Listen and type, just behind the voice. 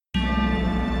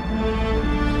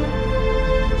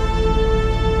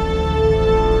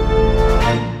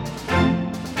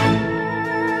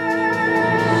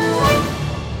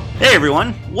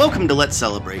everyone, welcome to Let's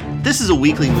Celebrate. This is a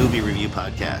weekly movie review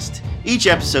podcast. Each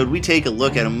episode we take a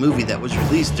look at a movie that was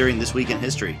released during this week in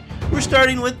history. We're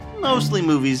starting with mostly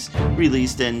movies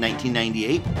released in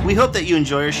 1998. We hope that you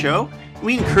enjoy our show.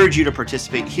 We encourage you to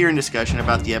participate here in discussion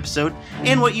about the episode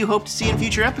and what you hope to see in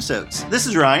future episodes. This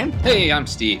is Ryan. Hey, I'm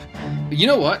Steve. You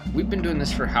know what? We've been doing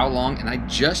this for how long? And I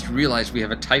just realized we have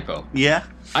a typo. Yeah?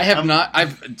 I have not.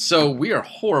 So we are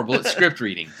horrible at script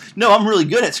reading. No, I'm really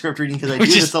good at script reading because I do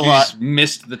this a lot. You just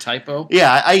missed the typo?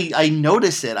 Yeah, I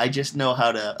notice it. I just know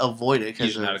how to avoid it. You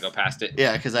just know how to go past it?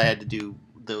 Yeah, because I had to do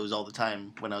those all the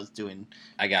time when I was doing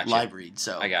live reads.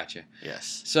 So I got you.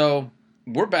 Yes. So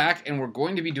we're back, and we're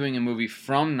going to be doing a movie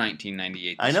from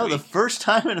 1998 I know, week. the first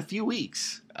time in a few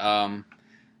weeks.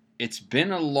 It's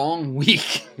been a long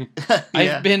week. Yeah.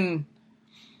 I've been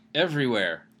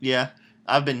everywhere. Yeah,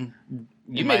 I've been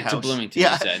You in made my it house. to Bloomington,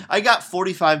 Yeah, you said. I got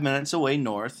 45 minutes away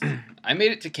north. I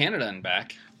made it to Canada and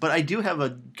back. But I do have a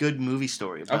good movie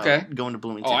story about going to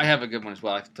Bloomington. Oh, I have a good one as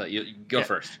well. I have to tell you. Go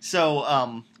first.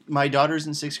 So, my daughter's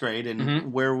in 6th grade, and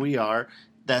Mm-hmm. where we are,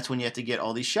 that's when you have to get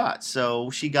all these shots.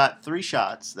 So she got 3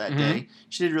 shots that day.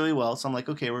 She did really well. So I'm like,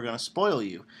 okay, we're going to spoil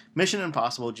you. Mission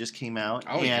Impossible just came out,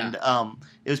 and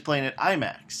it was playing at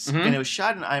IMAX. And it was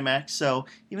shot in IMAX, so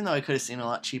even though I could have seen it a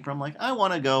lot cheaper, I'm like, I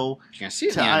want to go to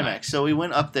IMAX. So we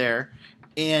went up there,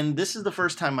 and this is the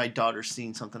first time my daughter's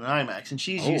seen something in IMAX. And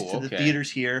she's used to the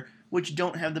theaters here, which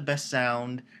don't have the best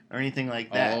sound or anything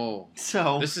like that. Oh,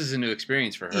 so this is a new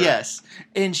experience for her. Yes,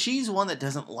 and she's one that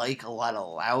doesn't like a lot of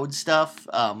loud stuff.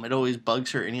 It always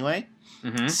bugs her anyway.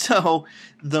 Mm-hmm. So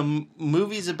the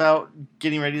movie's about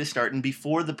getting ready to start, and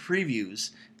before the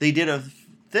previews, they did a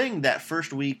thing that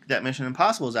first week that Mission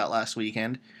Impossible was out last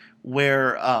weekend,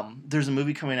 where there's a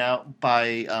movie coming out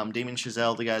by Damien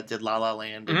Chazelle, the guy that did La La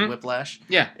Land and Whiplash.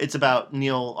 Yeah. It's about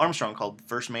Neil Armstrong, called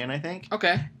First Man, I think.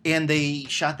 Okay. And they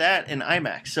shot that in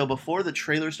IMAX. So before the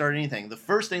trailer started anything, the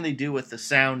first thing they do with the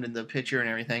sound and the picture and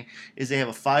everything is they have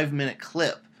a 5-minute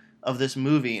clip of this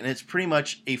movie, and it's pretty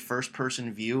much a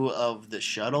first-person view of the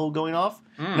shuttle going off.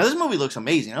 Now, this movie looks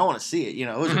amazing. I want to see it. You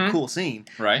know, it was a cool scene.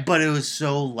 Right. But it was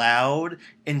so loud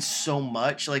and so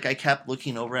much. Like, I kept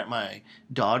looking over at my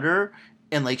daughter,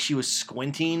 and, like, she was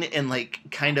squinting and, like,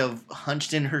 kind of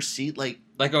hunched in her seat, like,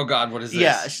 oh, God, what is this?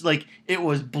 yeah, like, it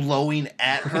was blowing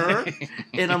at her.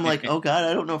 And I'm like, oh, God,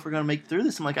 I don't know if we're going to make it through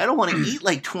this. I'm like, I don't want to eat,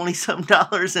 like, $20-some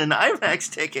in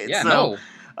IMAX tickets. Yeah, so, no.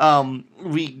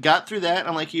 We got through that.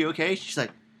 I'm like, you okay? She's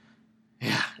like,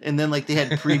 yeah. And then, like, they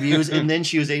had previews, and then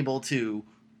she was able to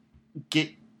get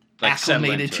Like,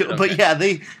 acclimated to it. okay. But, yeah,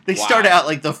 they Wow. start out,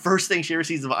 like, the first thing she ever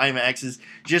sees of IMAX is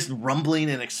just rumbling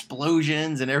and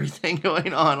explosions and everything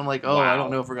going on. I'm like, oh, I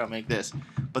don't know if we're going to make this.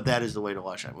 But that is the way to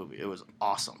watch that movie. It was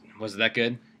awesome. Was that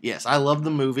good? Yes, I love the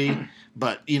movie,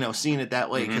 but, you know, seeing it that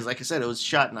way, because, like I said, it was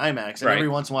shot in IMAX, and Right. every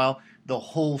once in a while, the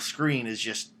whole screen is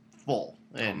just full.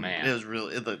 And man. it was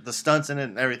really, the stunts in it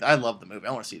and everything. I love the movie.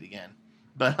 I want to see it again.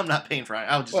 But I'm not paying for it.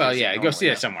 I'll just Well, yeah, go see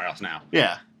it it somewhere else now.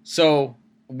 Yeah. So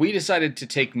we decided to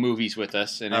take movies with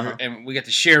us, and, and we get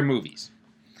to share movies.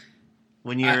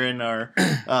 When you're in our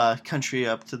country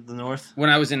up to the north? When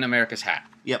I was in America's Hat.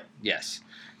 Yep. Yes.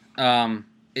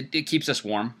 It keeps us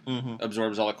warm.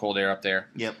 Absorbs all the cold air up there.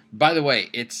 Yep. By the way,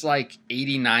 it's like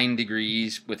 89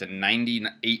 degrees with a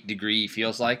 98 degree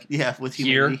feels like. Yeah, with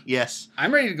Here. humidity. Yes.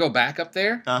 I'm ready to go back up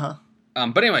there. Uh-huh.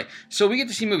 But anyway, so we get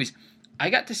to see movies. I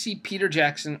got to see Peter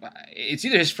Jackson. It's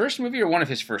either his first movie or one of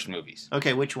his first movies.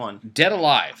 Okay, which one? Dead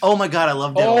Alive. Oh, my God, I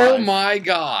love Dead Alive. Oh, my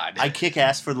God. I kick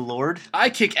ass for the Lord.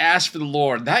 I kick ass for the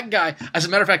Lord. That guy, as a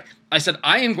matter of fact, I said,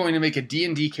 I am going to make a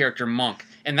D&D character monk.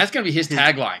 And that's going to be his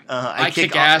tagline. I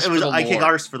kick ass for the Lord. I kick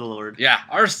arse for the Lord. Yeah,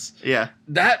 arse. Yeah.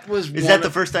 That was Is that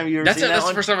the first time you ever seen that That's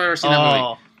one? the first time I've ever seen that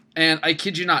movie. And I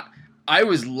kid you not, I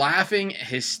was laughing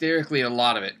hysterically at a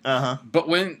lot of it. Uh-huh. But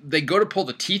when they go to pull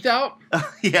the teeth out,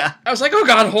 yeah. I was like, oh,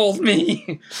 God, hold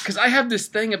me. Because I have this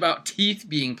thing about teeth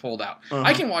being pulled out.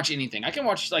 I can watch anything. I can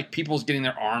watch, like, people's getting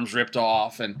their arms ripped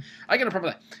off, and I get a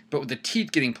problem with that. But with the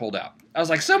teeth getting pulled out, I was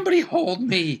like, somebody hold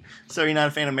me. So you're not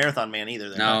a fan of Marathon Man either,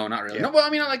 then? No, not really. Yeah. No, well, I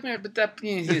mean, I like Marathon, but that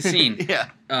the scene.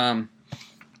 Yeah.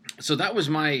 So that was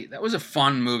a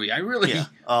fun movie. I really,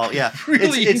 really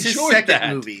it's his enjoyed second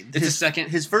that. movie. It's his second.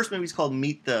 His first movie's called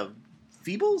Meet the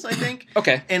Feebles, I think.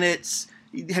 Okay. And it's.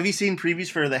 Have you seen previews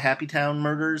for the Happy Town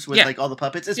murders with like all the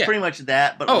puppets? It's Yeah. pretty much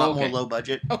that, but a lot more low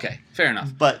budget. Okay, fair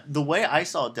enough. But the way I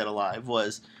saw Dead Alive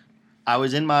was, I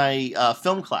was in my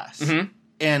film class,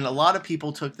 and a lot of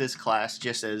people took this class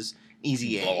just as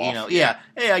easy A, Blow you off, know. yeah.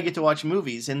 Yeah, hey, I get to watch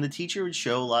movies, and the teacher would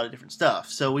show a lot of different stuff.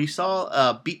 So we saw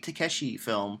a Beat Takeshi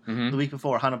film the week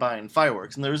before, Hanabi and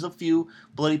Fireworks, and there was a few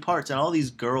bloody parts, and all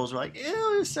these girls were like,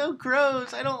 ew, it's so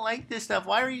gross, I don't like this stuff,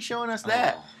 why are you showing us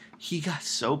that? Oh. He got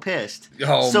so pissed.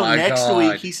 Oh so my next God.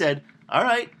 week, he said, all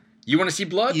right, You want to see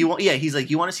blood? he's like,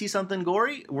 you want to see something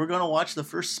gory? We're going to watch the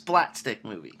first Splat Stick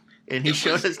movie. And he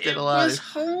showed us that a lot. It was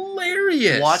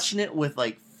hilarious. Watching it with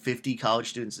like 50 college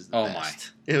students is the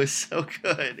best. It was so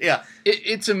good. Yeah.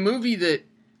 It's a movie that,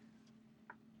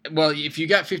 well, if you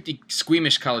got 50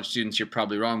 squeamish college students, you're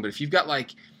probably wrong. But if you've got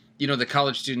like, you know, the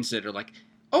college students that are like,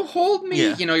 oh, hold me.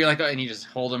 Yeah. You know, you're like, oh, and you just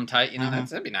hold them tight. You know,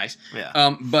 that'd be nice.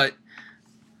 Yeah. But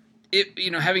it,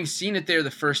 you know, having seen it there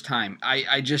the first time,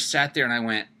 I just sat there and I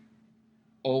went,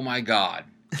 oh my God,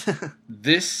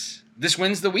 this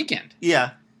wins the weekend.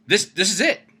 Yeah. This is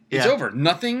it. It's Yeah. over.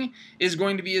 Nothing is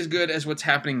going to be as good as what's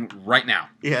happening right now.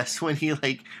 Yes, when he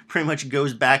like pretty much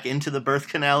goes back into the birth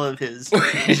canal of his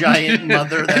giant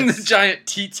mother. And the giant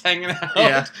teats hanging out.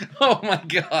 Yeah. Oh my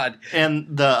God. And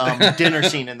the dinner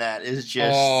scene in that is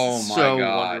just Oh my so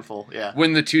God. wonderful. Yeah.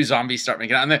 When the two zombies start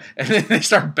making out and then they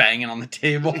start banging on the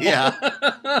table. Yeah.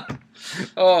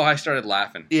 Oh, I started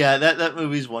laughing. Yeah, that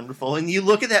movie's wonderful. And you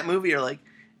look at that movie, you're like,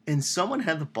 and someone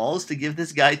had the balls to give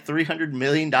this guy $300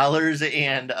 million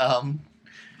and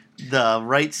the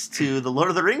rights to the Lord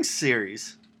of the Rings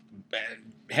series.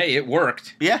 Hey, it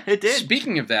worked. Yeah, it did.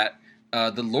 Speaking of that,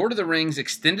 the Lord of the Rings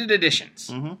extended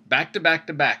editions, back to back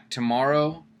to back,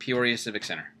 tomorrow, Peoria Civic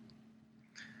Center.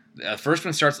 The first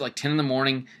one starts at like 10 in the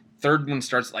morning. Third one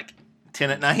starts at like 10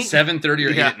 at night? 7:30 or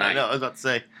 8 at night. I know, I was about to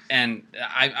say. And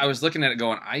I was looking at it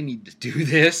going, I need to do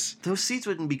this. Those seats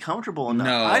wouldn't be comfortable enough.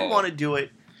 No. I'd want to do it.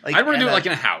 Like, I'd want to do it like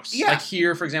in a house. Yeah. Like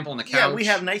here, for example, on the couch. Yeah, we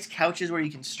have nice couches where you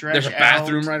can stretch There's a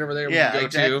bathroom right over there we can go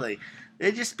exactly.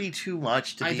 It'd just be too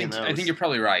much to be in those. I think you're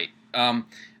probably right.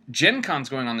 Gen Con's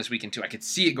going on this weekend too. I could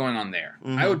see it going on there.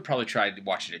 I would probably try to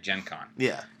watch it at Gen Con.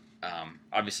 Yeah.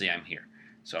 Obviously, I'm here.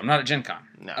 So I'm not at Gen Con.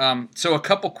 No. So a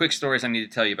couple quick stories I need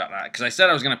to tell you about that. Because I said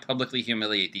I was going to publicly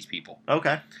humiliate these people.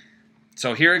 Okay.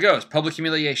 So here it goes. Public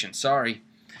humiliation. Sorry.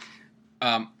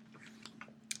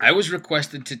 I was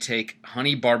requested to take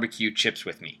honey barbecue chips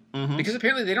with me. Because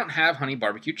apparently they don't have honey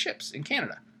barbecue chips in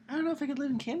Canada. I don't know if I could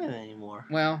live in Canada anymore.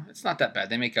 Well, it's not that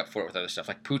bad. They make up for it with other stuff.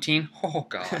 Like poutine. Oh,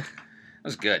 God. That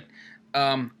was good.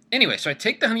 Anyway, so I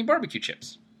take the honey barbecue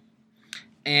chips.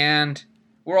 And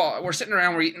we're sitting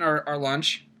around. We're eating our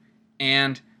lunch.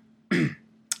 And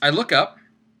I look up.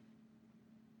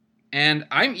 And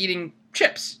I'm eating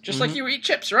chips. Just like you eat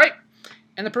chips, right?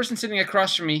 And the person sitting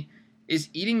across from me is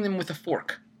eating them with a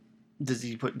fork. Did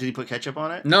he put ketchup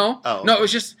on it? No. Oh, okay. No, it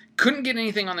was just couldn't get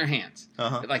anything on their hands.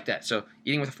 Uh-huh. Like that. So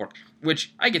eating with a fork.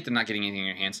 Which I get the not getting anything in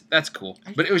your hands. That's cool.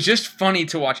 But it was just funny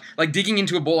to watch. Like digging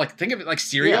into a bowl. Like think of it like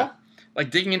cereal. Yeah.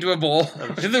 Like digging into a bowl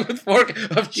with fork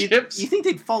of chips. You think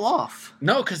they'd fall off?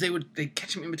 No, because they'd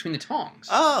catch them in between the tongs.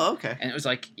 Oh, okay. And it was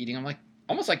like eating them like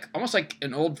almost like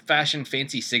an old fashioned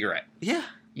fancy cigarette. Yeah.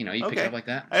 You know, you pick it up like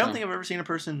that. I don't think I've ever seen a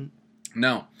person.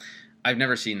 No, I've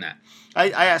never seen that. I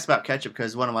asked about ketchup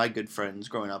because one of my good friends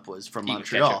growing up was from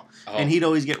Montreal, and he'd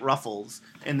always get Ruffles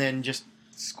and then just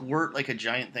squirt like a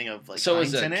giant thing of like. So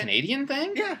Heinz is it in a Canadian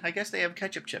thing? Yeah, I guess they have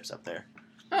ketchup chips up there.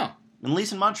 Oh, at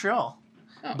least in Montreal.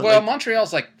 Oh. But Well, like,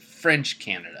 Montreal's like French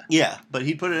Canada. Yeah, but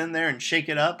he'd put it in there and shake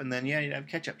it up, and then you'd have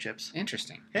ketchup chips.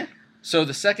 Interesting. Yeah. So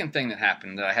the second thing that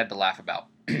happened that I had to laugh about,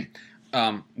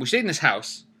 we stayed in this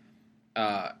house.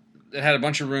 It had a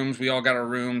bunch of rooms. We all got our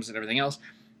rooms and everything else.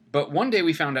 But one day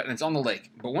we found out, and it's on the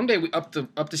lake. But one day we up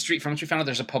the street from us, we found out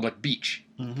there's a public beach.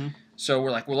 So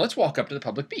we're like, well, let's walk up to the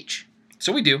public beach.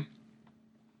 So we do.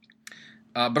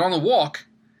 But on the walk,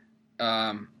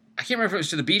 I can't remember if it was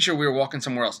to the beach or we were walking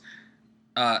somewhere else.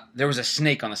 There was a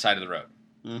snake on the side of the road.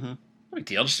 No big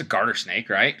deal, just a garter snake,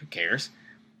 right? Who cares?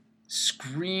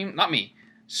 Scream, not me.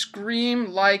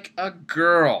 Scream like a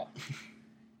girl.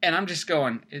 And I'm just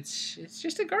going, it's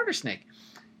just a garter snake.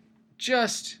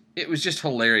 It was just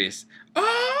hilarious.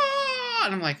 Ah!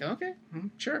 And I'm like, okay,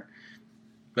 sure.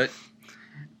 But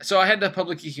so I had to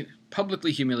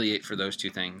publicly humiliate for those two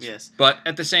things. Yes. But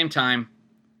at the same time,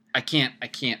 I can't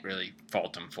really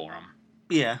fault them for them.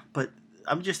 Yeah, but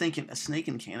I'm just thinking a snake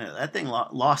in Canada. That thing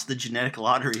lost the genetic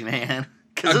lottery, man.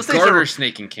 A garter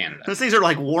snake in Canada. Those things are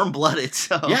like warm-blooded.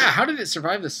 So yeah, how did it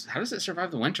survive this? How does it survive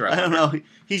the winter? I don't know.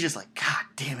 He's just like, God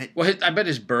damn it. Well, I bet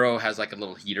his burrow has like a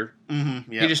little heater. Yeah.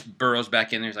 He just burrows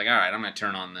back in there. He's like, all right, I'm gonna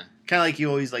turn on the. Kind of like you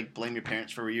always like blame your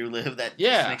parents for where you live. That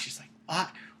snake's just like,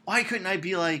 why couldn't I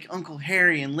be like Uncle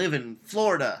Harry and live in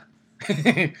Florida?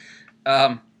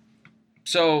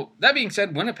 So that being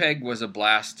said, Winnipeg was a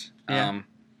blast. Yeah.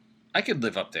 I could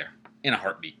live up there. in a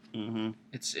heartbeat. Mm-hmm.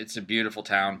 It's a beautiful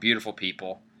town, beautiful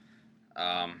people.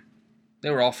 They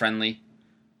were all friendly.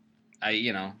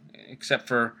 Except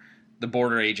for the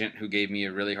border agent who gave me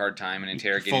a really hard time and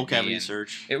interrogated me. Full cavity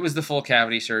search. It was the full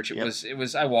cavity search. It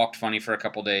was. I walked funny for a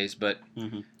couple days, but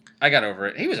I got over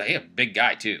it. He was a big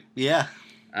guy too. Yeah.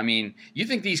 I mean, you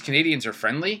think these Canadians are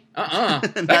friendly?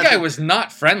 That guy was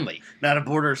not friendly. Not a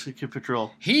border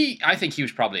patrol. I think he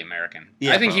was probably American.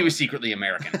 Yeah, I think he was secretly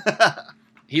American.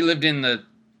 He lived in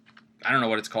I don't know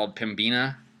what it's called,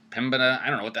 Pembina. I don't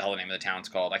know what the hell the name of the town's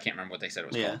called. I can't remember what they said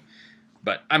it was called.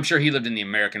 But I'm sure he lived in the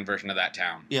American version of that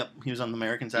town. Yep, he was on the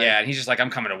American side. Yeah, and he's just like, I'm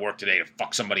coming to work today to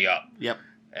fuck somebody up. Yep.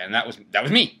 And that was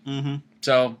me. Mm-hmm.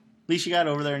 So at least you got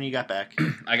over there and you got back.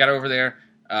 I got over there.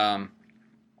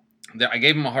 I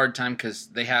gave him a hard time because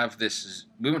they have this.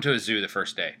 We went to a zoo the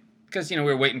first day because we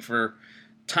were waiting for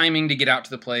timing to get out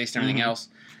to the place and everything else.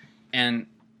 And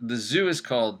the zoo is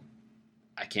called.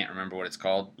 I can't remember what it's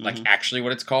called. Like actually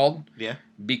what it's called. Yeah.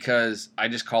 Because I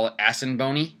just call it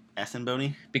Assiniboine.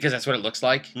 Assiniboine? Because that's what it looks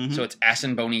like. So it's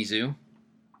Assiniboine Zoo.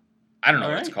 I don't know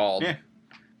what it's called. Yeah.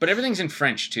 But everything's in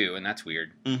French too, and that's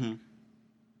weird. Mm-hmm.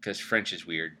 Because French is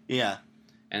weird. Yeah.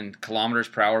 And kilometers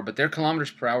per hour, but their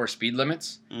kilometers per hour speed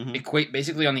limits equate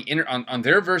basically on the on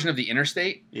their version of the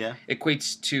interstate. Yeah.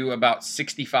 Equates to about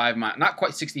 65 miles, not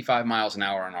quite 65 miles an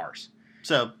hour on ours.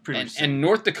 So pretty much. And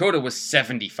North Dakota was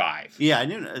 75. Yeah, I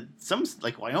knew. Some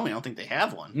like Wyoming, I don't think they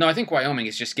have one. No, I think Wyoming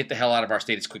is just get the hell out of our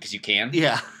state as quick as you can.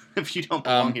 Yeah, if you don't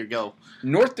belong here, go.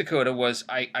 North Dakota was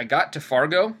I got to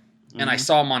Fargo and I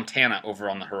saw Montana over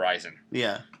on the horizon.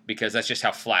 Yeah. Because that's just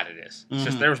how flat it is. It's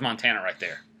just there was Montana right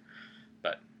there.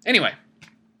 But anyway,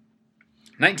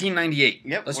 1998.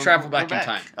 Yep. Let's travel back in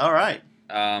time. All right.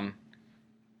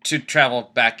 To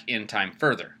travel back in time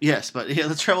further. Yes, but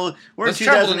let's travel. Let's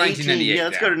travel to 1998. Yeah,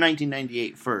 let's go to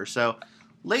 1998 first. So,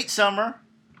 late summer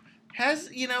has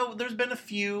there's been a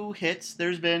few hits.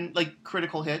 There's been like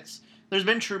critical hits. There's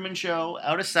been Truman Show,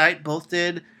 Out of Sight. Both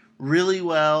did really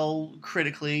well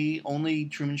critically. Only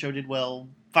Truman Show did well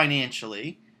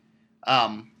financially.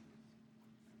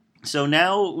 So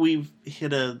now we've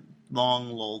hit a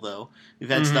long lull though. We've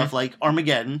had stuff like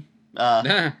Armageddon,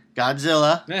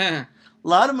 Godzilla. A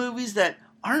lot of movies that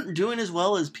aren't doing as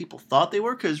well as people thought they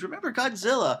were. Because remember,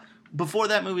 Godzilla, before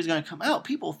that movie was going to come out,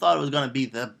 people thought it was going to be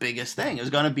the biggest thing. It was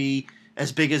going to be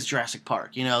as big as Jurassic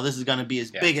Park. This is going to be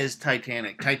as big as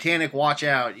Titanic. Titanic, watch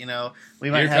out. We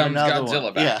might have another Godzilla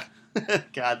one. back. Yeah.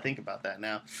 God, think about that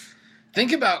now.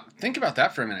 Think about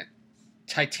that for a minute.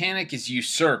 Titanic is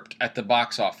usurped at the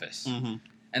box office.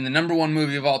 And the number one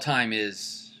movie of all time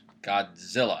is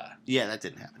Godzilla. Yeah, that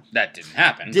didn't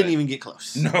happen. Didn't even get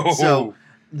close. No. So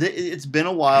it's been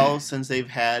a while since they've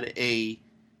had a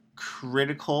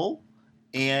critical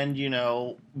and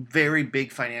very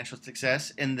big financial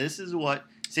success, and this is what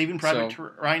Saving Private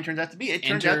Ryan turns out to be. It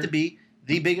turns out to be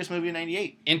the biggest movie in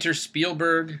 '98. Enter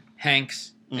Spielberg,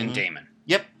 Hanks, and Damon.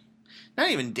 Yep. Not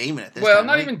even Damon at this point. Well,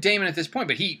 not even Damon at this point,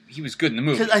 but he was good in the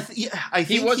movie. I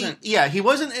think he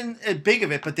wasn't in big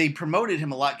of it, but they promoted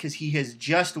him a lot because he has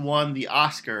just won the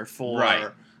Oscar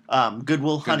for Good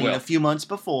Will Hunting a few months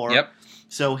before. Yep.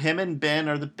 So him and Ben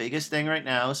are the biggest thing right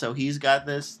now. So he's got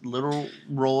this little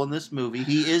role in this movie.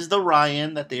 He is the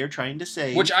Ryan that they are trying to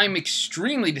save. Which I'm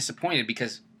extremely disappointed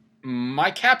because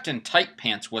my Captain Tight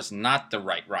Pants was not the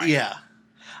right Ryan. Yeah.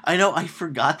 I know. I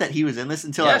forgot that he was in this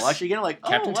until I watched it again. I'm like,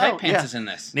 Captain Tight Pants is in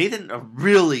this. Nathan, a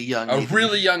really young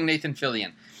Nathan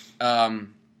Fillion.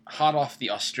 Hot off the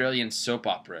Australian soap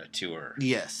opera tour.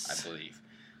 Yes. I believe.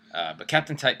 But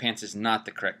Captain Tight Pants is not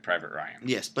the correct Private Ryan.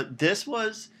 Yes, but this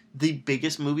was the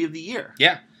biggest movie of the year.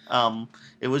 Yeah.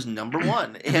 It was number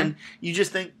one. And you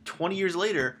just think 20 years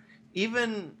later,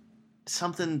 even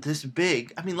something this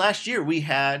big. I mean, last year we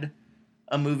had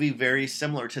a movie very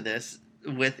similar to this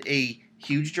with a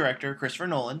huge director, Christopher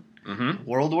Nolan.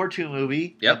 World War II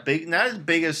movie. Yep. Not as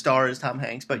big a star as Tom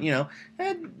Hanks, but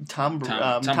had Tom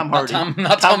Hardy.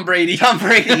 Not Tom Brady. Tom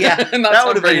Brady, yeah. That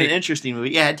would have been an interesting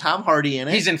movie. Yeah, it had Tom Hardy in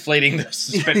it. He's inflating the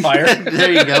Spitfire.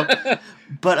 There you go.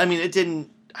 But I mean, it didn't.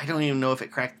 I don't even know if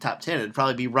it cracked the top 10. It'd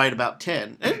probably be right about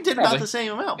 10. It did about the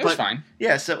same amount. It was fine.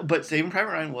 Yeah. But Saving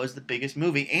Private Ryan was the biggest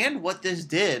movie, and what this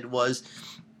did was.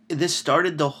 This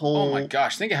started the whole... Oh my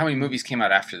gosh, think of how many movies came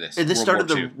out after this. This started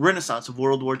the renaissance of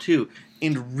World War II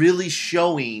and really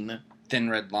showing... Thin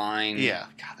Red Line. Yeah.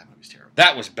 God, that movie was terrible.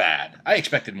 That was bad. I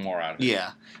expected more out of it.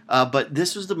 Yeah. But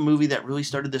this was the movie that really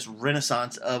started this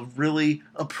renaissance of really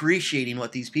appreciating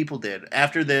what these people did.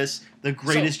 After this, The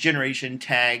Greatest Generation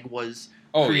tag was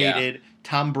created. Yeah.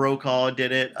 Tom Brokaw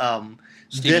did it.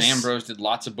 Stephen Ambrose did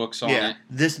lots of books on it.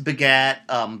 This begat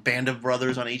Band of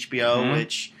Brothers on HBO,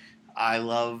 which... I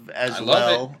love as I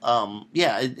well. love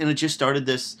And it just started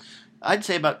this, I'd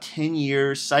say, about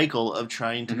 10-year cycle of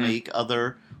trying to make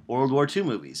other World War II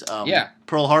movies.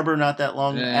 Pearl Harbor not that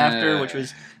long after, which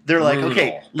was, they're like,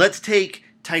 okay, let's take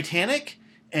Titanic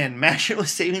and mash it with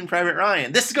Saving Private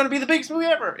Ryan. This is going to be the biggest movie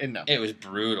ever. And no. It was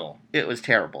brutal. It was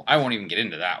terrible. I won't even get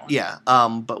into that one. Yeah.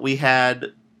 But we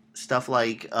had stuff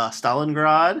like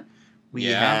Stalingrad. We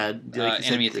had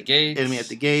Enemy at the Gates. Enemy at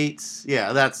the Gates.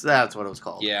 Yeah, that's what it was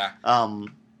called. Yeah.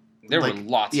 There were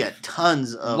lots. Yeah,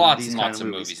 tons of lots these and lots of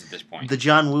movies. movies at this point. The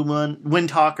John Woo Wind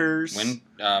Talkers.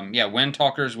 Wind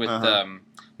Talkers with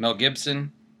Mel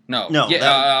Gibson. No.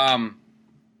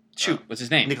 What's his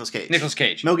name? Nicolas Cage. Nicolas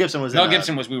Cage. Mel Gibson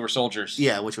was We Were Soldiers.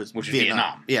 Yeah, which was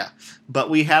Vietnam. Yeah, but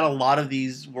we had a lot of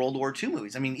these World War II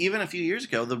movies. I mean, even a few years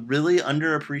ago, the really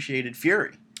underappreciated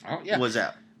Fury was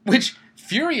out. Which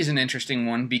Fury is an interesting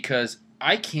one because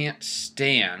I can't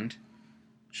stand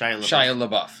Shia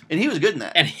LaBeouf. And he was good in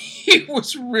that. And he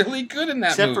was really good in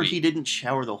that movie. Except for he didn't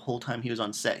shower the whole time he was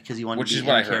on set because he wanted to be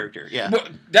in character. Yeah. Well,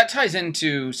 that ties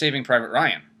into Saving Private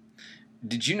Ryan.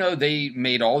 Did you know they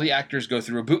made all the actors go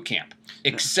through a boot camp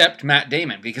except Matt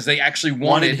Damon because they actually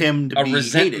wanted him to be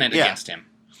resentment hated. against him?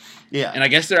 Yeah. And I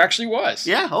guess there actually was.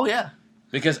 Yeah. Oh yeah.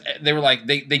 Because they were like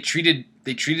they treated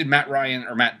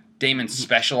Matt Damon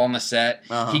special on the set.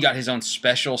 He got his own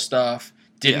special stuff.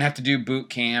 Didn't have to do boot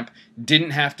camp.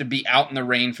 Didn't have to be out in the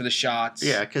rain for the shots.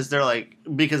 Yeah, because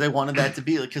they wanted that to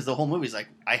be because the whole movie's like,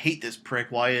 I hate this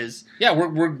prick. Why is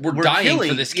we're dying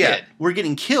for this kid? Yeah, we're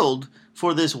getting killed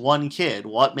for this one kid.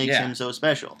 What makes him so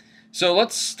special? So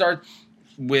let's start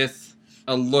with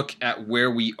a look at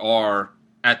where we are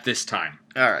at this time.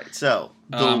 All right. So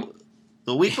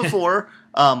the week before,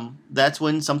 that's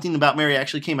when Something About Mary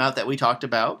actually came out that we talked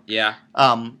about. Yeah.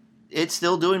 It's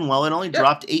still doing well. It only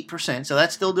dropped 8%, so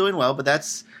that's still doing well. But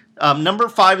that's number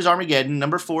 5 is Armageddon.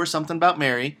 Number 4 is Something About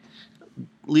Mary.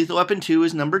 Lethal Weapon 2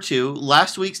 is number 2.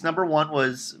 Last week's number 1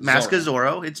 was Mask of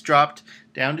Zorro. It's dropped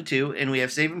down to 2. And we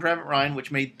have Saving Private Ryan,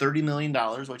 which made $30 million,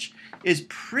 which is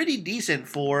pretty decent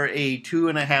for a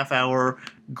 2.5-hour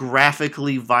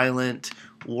graphically violent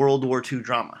World War II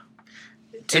drama.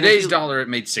 Today's dollar, it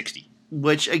made 60.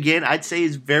 Which, again, I'd say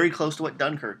is very close to what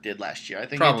Dunkirk did last year. I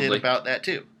think it did about that,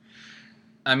 too.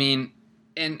 I mean,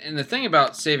 and the thing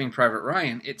about Saving Private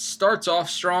Ryan, it starts off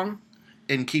strong.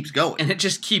 And keeps going. And it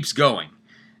just keeps going.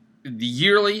 The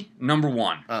yearly, number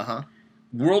 1. Uh-huh.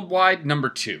 Worldwide, number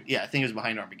 2. Yeah, I think it was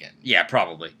behind Armageddon. Yeah,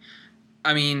 probably.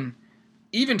 I mean,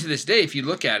 even to this day, if you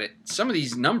look at it, some of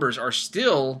these numbers are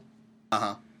still,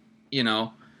 Number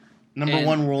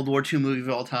 1 World War II movie of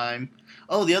all time.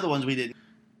 Oh, the other ones we didn't.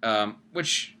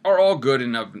 Which are all good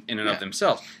in and of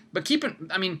themselves. But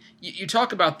you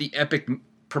talk about the epic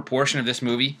proportion of this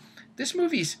movie. This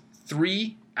movie's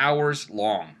 3 hours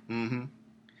long. Mm-hmm.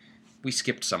 We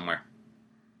skipped somewhere.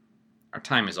 Our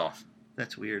time is off.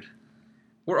 That's weird.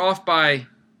 We're off by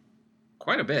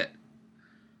quite a bit.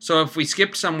 So if we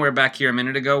skipped somewhere back here a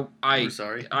minute ago, I'm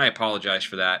sorry. I apologize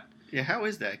for that. Yeah, how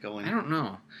is that going? I don't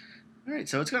know. All right,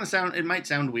 so it might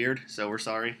sound weird, so we're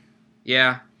sorry.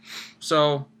 Yeah.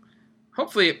 So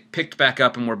hopefully it picked back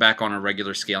up and we're back on a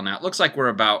regular scale now. It looks like we're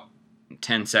about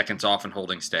 10 seconds off and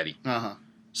holding steady. Uh-huh.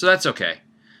 So that's okay.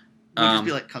 We'll just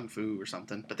be like Kung Fu or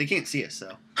something, but they can't see us,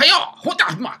 so. Yeah.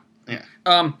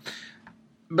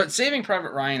 But Saving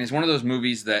Private Ryan is one of those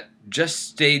movies that just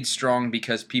stayed strong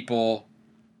because people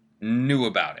knew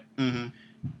about it. Mm-hmm.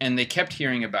 And they kept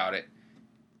hearing about it.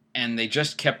 And they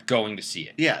just kept going to see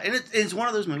it. Yeah, and it's one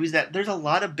of those movies that there's a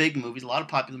lot of big movies, a lot of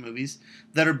popular movies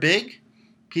that are big.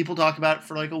 People talk about it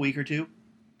for like a week or two.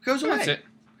 Goes away. That's it.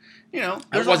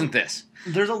 It wasn't this.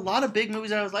 There's a lot of big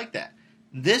movies that was like that.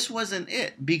 This wasn't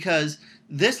it because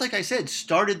this, like I said,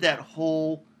 started that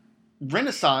whole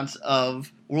renaissance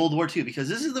of World War II because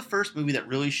this is the first movie that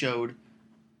really showed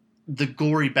the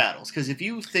gory battles. Because if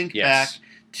you think back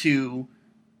to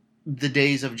the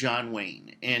days of John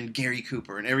Wayne and Gary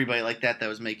Cooper and everybody like that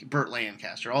was making Burt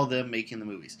Lancaster, all of them making the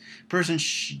movies. Person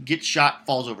gets shot,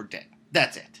 falls over dead.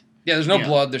 That's it. Yeah, there's no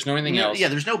blood. There's no anything else. Yeah,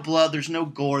 there's no blood. There's no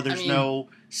gore. There's no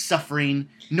suffering.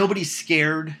 Nobody's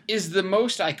scared. Is the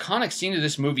most iconic scene of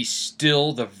this movie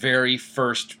still the very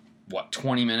first,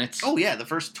 20 minutes? Oh, yeah, the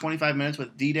first 25 minutes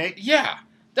with D-Day? Yeah.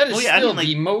 That is still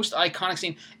the most iconic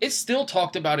scene. It's still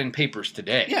talked about in papers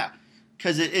today. Yeah,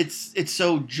 because it's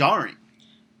so jarring.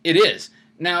 It is.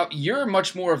 Now, you're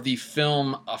much more of the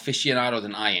film aficionado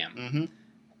than I am. Mm-hmm.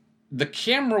 The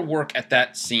camera work at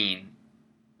that scene,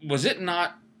 was it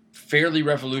not fairly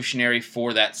revolutionary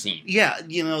for that scene? Yeah,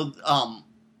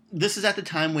 this is at the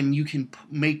time when you can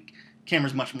make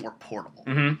cameras much more portable.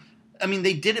 Mm-hmm. I mean,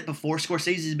 they did it before.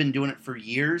 Scorsese's been doing it for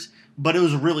years, but it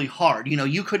was really hard. You know,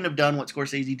 you couldn't have done what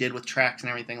Scorsese did with tracks and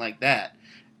everything like that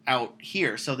out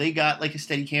here. So they got like a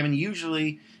Steadicam, and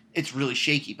usually it's really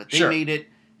shaky, but they made it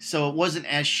so it wasn't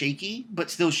as shaky, but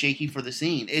still shaky for the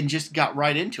scene, and just got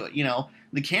right into it. You know,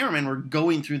 the cameramen were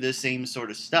going through the same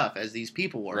sort of stuff as these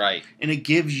people were. Right. And it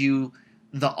gives you,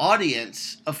 the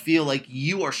audience, a feel like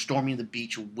you are storming the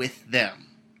beach with them.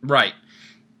 Right.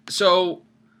 So,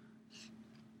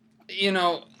 you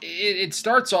know, it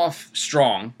starts off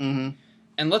strong,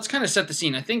 and let's kind of set the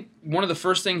scene. I think one of the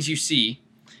first things you see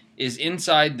is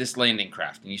inside this landing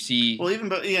craft, and you see... Well,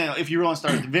 even, you know, if you want to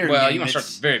start at the very beginning... Well, you want to start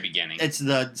at the very beginning. It's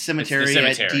the cemetery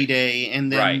at D-Day,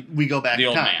 and then we go back the in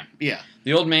old time. Man. Yeah.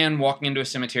 The old man walking into a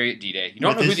cemetery at D-Day. You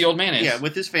don't know who the old man is. Yeah,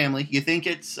 with his family. You think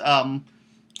it's Tom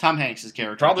Hanks'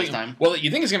 character Probably, this time. Well, you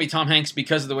think it's going to be Tom Hanks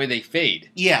because of the way they fade.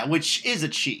 Yeah, which is a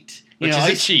cheat.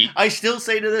 A cheat. I still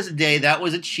say to this day, that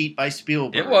was a cheat by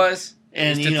Spielberg. It was.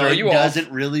 And, it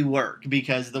doesn't really work,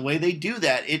 because the way they do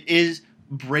that, it is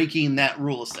breaking that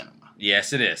rule of cinema.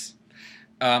 Yes, it is.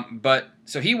 But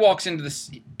so he walks into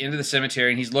the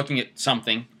cemetery, and he's looking at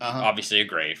something, obviously a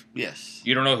grave. Yes.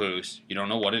 You don't know whose. You don't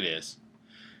know what it is.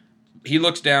 He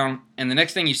looks down, and the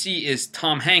next thing you see is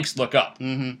Tom Hanks look up.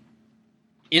 Mm-hmm.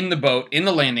 In the boat, in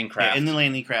the landing craft. Yeah, in the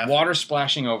landing craft. Water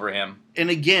splashing over him.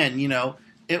 And again, you know,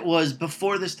 it was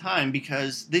before this time,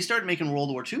 because they started making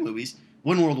World War II movies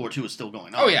when World War II was still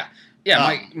going on. Oh, yeah.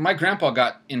 Yeah, my grandpa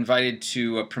got invited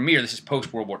to a premiere, this is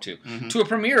post-World War II, to a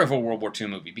premiere of a World War II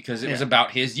movie, because it was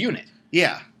about his unit.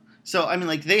 Yeah. So, I mean,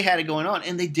 like, they had it going on,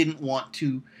 and they didn't want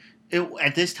to,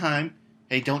 at this time,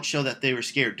 hey, don't show that they were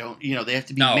scared. They have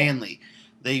to be manly.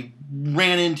 They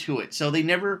ran into it. So they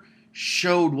never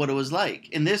showed what it was like.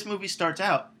 And this movie starts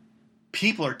out,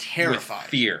 people are terrified. With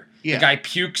fear. Yeah. The guy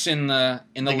pukes in the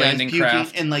landing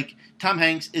craft. And, like, Tom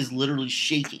Hanks is literally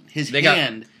shaking. His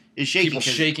hand is shaking. People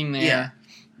shaking there. Yeah.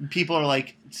 People are,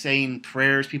 like, saying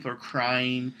prayers. People are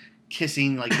crying,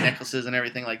 kissing, like, necklaces and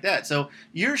everything like that. So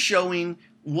you're showing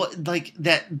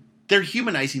that they're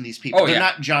humanizing these people. They're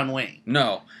not John Wayne.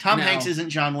 No. Tom Hanks isn't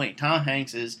John Wayne. Tom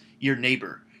Hanks is your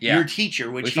neighbor. Yeah. Your teacher,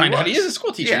 which we find out he is a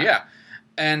school teacher, yeah.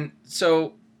 And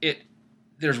so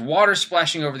there's water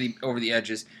splashing over the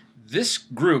edges. This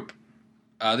group,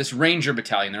 this Ranger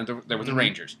battalion, they're with the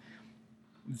Rangers.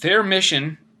 Their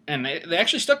mission, and they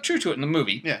actually stuck true to it in the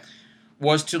movie,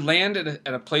 was to land at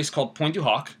a place called Pointe du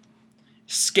Hoc,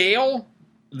 scale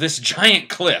this giant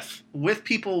cliff with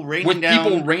people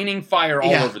raining fire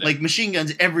all over them, like machine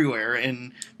guns everywhere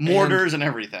and mortars and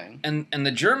everything. And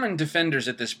the German defenders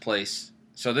at this place.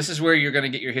 So this is where you're going to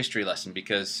get your history lesson,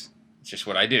 because it's just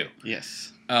what I do.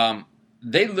 Yes.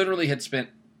 They literally had spent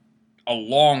a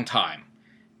long time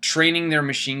training their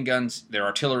machine guns, their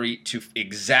artillery, to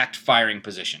exact firing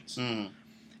positions. Mm.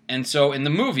 And so in the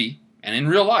movie, and in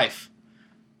real life,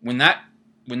 when that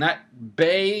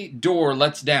bay door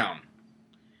lets down,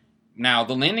 now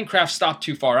the landing craft stopped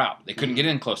too far out. They couldn't get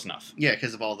in close enough. Yeah,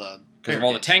 because of all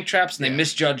the tank traps, and they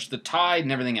misjudged the tide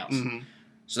and everything else. Mm-hmm.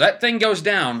 So that thing goes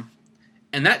down,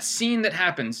 and that scene that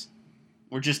happens,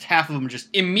 where just half of them just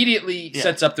immediately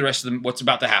sets up the rest of what's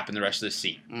about to happen. The rest of the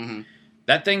scene. Mm-hmm.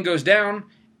 That thing goes down,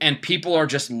 and people are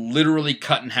just literally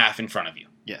cut in half in front of you.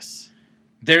 Yes.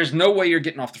 There's no way you're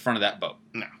getting off the front of that boat.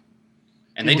 No.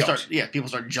 And people don't. People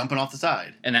start jumping off the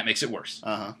side. And that makes it worse.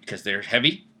 Uh-huh. Because they're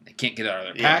heavy, they can't get out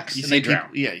of their packs, and they drown.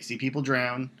 You see people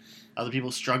drown, other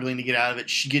people struggling to get out of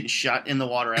it, getting shot in the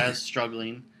water as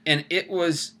struggling. And it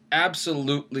was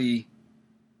absolutely,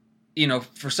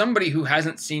 for somebody who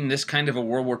hasn't seen this kind of a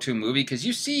World War II movie, because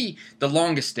you see The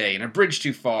Longest Day and A Bridge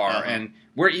Too Far and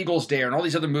Where Eagles Dare and all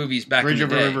these other movies back in the day.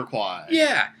 Bridge over River Kwai.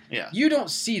 Yeah. You don't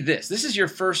see this. This is your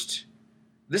first,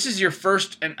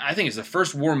 and I think it's the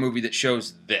first war movie that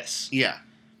shows this. Yeah.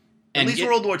 At least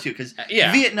World War II, because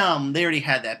Vietnam, they already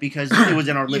had that because it was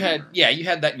in our living room. Yeah, you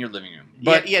had that in your living room.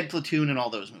 But you had Platoon and all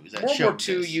those movies. World War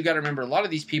II, you got to remember, a lot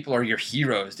of these people are your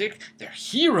heroes. They're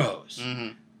heroes.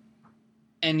 Mm-hmm.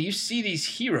 And you see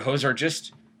these heroes are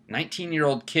just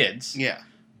 19-year-old kids. Yeah.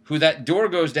 Who that door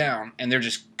goes down, and they're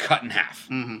just cut in half.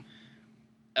 Mm-hmm.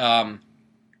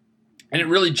 And it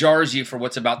really jars you for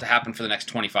what's about to happen for the next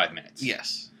 25 minutes.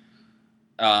 Yes.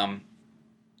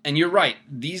 And you're right.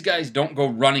 These guys don't go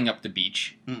running up the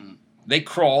beach. Mm-mm. They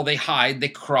crawl, they hide, they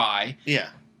cry. Yeah.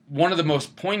 One of the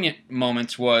most poignant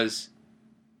moments was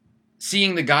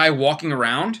seeing the guy walking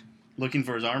around. Looking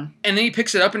for his arm. And then he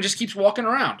picks it up and just keeps walking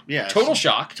around. Yeah. Total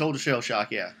shock. Total shell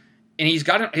shock, yeah. And he's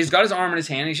got his arm in his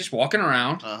hand, and he's just walking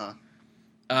around. Uh-huh.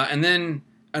 And then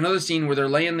another scene where they're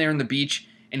laying there on the beach,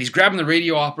 and he's grabbing the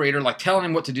radio operator, like telling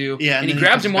him what to do. Yeah, and he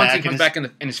grabs him once, and he comes back,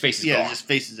 and his face is gone. Yeah, his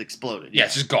face is exploded. Yeah,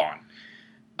 it's just gone.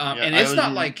 And it's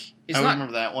not like it's I not.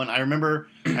 remember that one.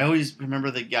 I always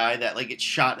remember the guy that like gets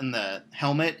shot in the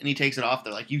helmet and he takes it off.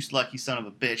 They're like, "You lucky son of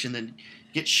a bitch," and then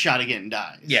gets shot again and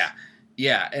dies.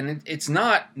 Yeah, and it's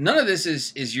not. None of this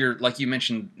is your, like you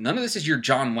mentioned. None of this is your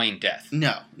John Wayne death.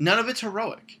 No, none of it's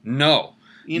heroic. No,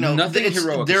 nothing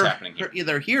heroic is they're, happening here.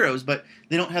 They're heroes, but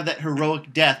they don't have that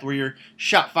heroic death where you're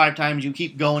shot 5 times, you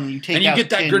keep going, and you take out. And you get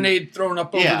that 10, grenade thrown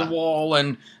up over the wall,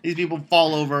 and these people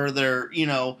fall over. They're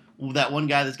that one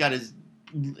guy that's got his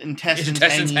intestines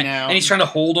hanging out, and he's trying to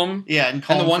hold them. Yeah, and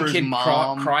the one kid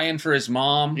crying for his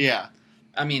mom. Yeah,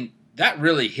 I mean that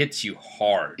really hits you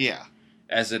hard. Yeah,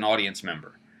 as an audience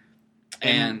member.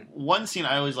 And one scene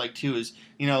I always like too is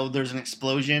there's an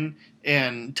explosion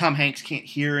and Tom Hanks can't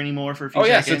hear anymore for a few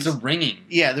seconds. So it's a ringing.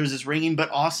 Yeah, there's this ringing, but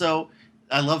also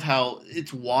I love how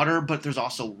it's water, but there's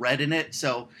also red in it.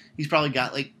 So he's probably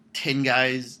got like 10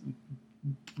 guys'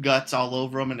 guts all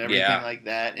over him and everything like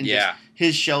that. And just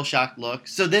his shell-shocked look.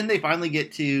 So then they finally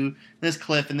get to this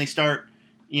cliff and they start,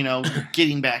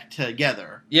 getting back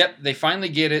together. Yep, they finally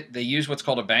get it. They use what's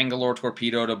called a Bangalore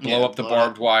torpedo to blow up the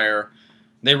barbed wire.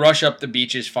 They rush up the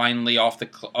beaches finally off the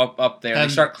up there. They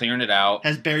start clearing it out.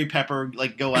 Has Barry Pepper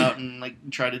go out and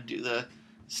try to do the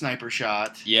sniper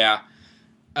shot. Yeah.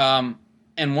 And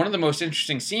one of the most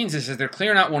interesting scenes is that they're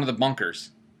clearing out one of the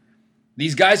bunkers.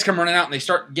 These guys come running out and they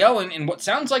start yelling in what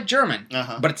sounds like German,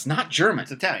 but it's not German.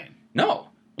 It's Italian. No,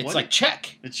 it's like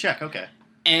Czech. It's Czech, okay.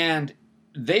 And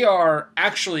they are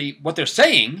actually, what they're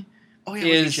saying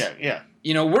is, Czech, yeah.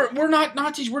 We're not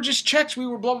Nazis, we're just Czechs, we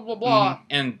were blah, blah, blah, blah. Mm-hmm.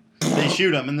 And they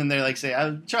shoot them, and then they say,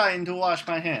 "I'm trying to wash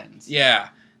my hands." Yeah,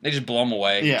 they just blow them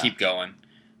away. Yeah. And keep going.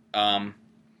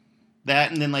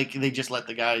 That, and then they just let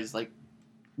the guys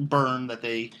burn that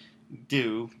they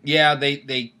do. Yeah,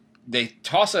 they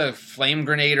toss a flame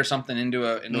grenade or something into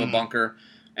a bunker,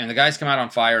 and the guys come out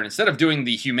on fire. And instead of doing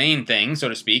the humane thing, so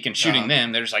to speak, and shooting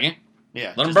them, they're just like,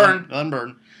 let them burn. Let them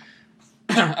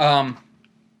burn.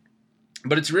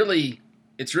 But it's really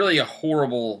a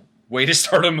horrible way to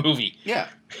start a movie. Yeah.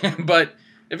 But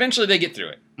eventually they get through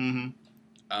it.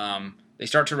 Mm-hmm. They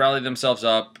start to rally themselves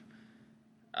up.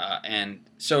 And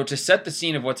so to set the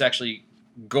scene of what's actually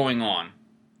going on,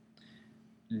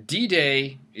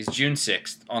 D-Day is June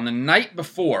 6th. On the night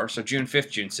before, so June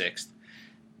 5th, June 6th,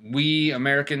 we,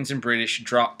 Americans and British,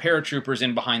 dropped paratroopers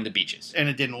in behind the beaches. And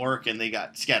it didn't work, and they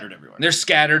got scattered everywhere. They're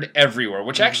scattered everywhere,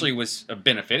 which actually was a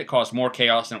benefit. It caused more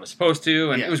chaos than it was supposed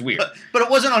to, and it was weird. But it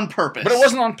wasn't on purpose.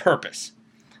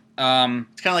 It's kind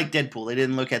of like Deadpool. They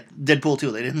didn't look at Deadpool 2.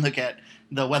 They didn't look at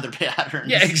the weather patterns.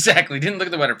 Yeah, exactly. Didn't look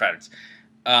at the weather patterns.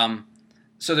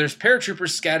 So there's paratroopers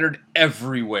scattered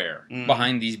everywhere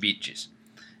behind these beaches.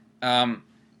 And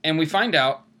we find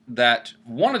out that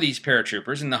one of these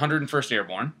paratroopers in the 101st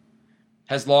Airborne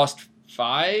has lost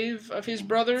 5 of his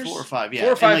brothers. 4 or 5, yeah.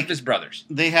 4 or 5 of his brothers.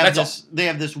 They have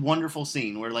this wonderful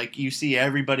scene where you see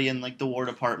everybody in the War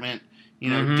Department,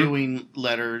 doing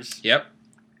letters. Yep.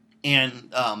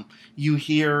 And you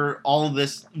hear all of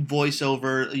this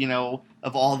voiceover,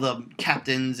 of all the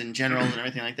captains and generals and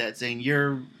everything like that saying,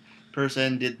 your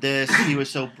person did this, he was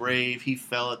so brave, he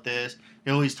fell at this,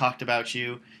 he always talked about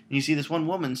you. And you see this one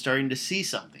woman starting to see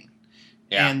something.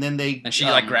 Yeah. And then she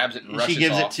grabs it and rushes off. She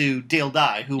gives it to Dale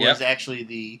Dye, who was actually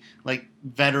the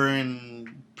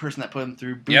veteran person that put him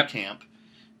through boot camp.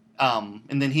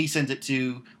 And then he sends it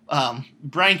to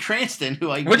Bryan Cranston, who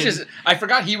I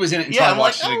forgot he was in it until I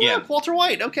watched it again. Look, Walter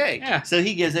White, okay. Yeah. So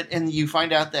he gives it, and you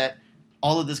find out that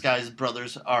all of this guy's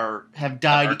brothers have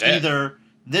died either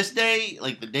this day,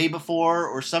 the day before,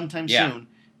 or sometime soon.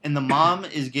 And the mom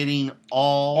is getting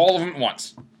all of them at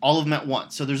once. All of them at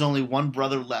once. So there's only one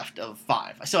brother left of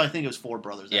 5. So I think it was 4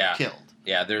 brothers that were killed.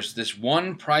 Yeah, there's this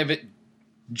one private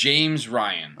James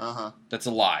Ryan that's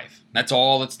alive. That's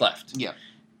all that's left. Yeah.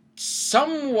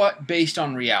 Somewhat based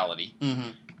on reality,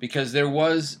 because there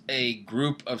was a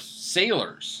group of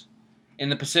sailors in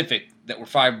the Pacific that were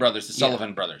 5 brothers, the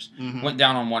Sullivan brothers, went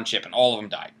down on one ship, and all of them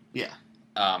died. Yeah.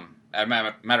 As a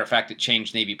matter of fact, it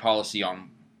changed Navy policy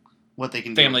on what they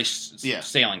can families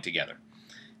sailing together.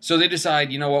 So they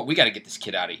decide, you know what, we got to get this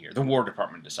kid out of here. The War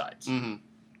Department decides.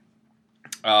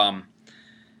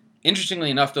 Interestingly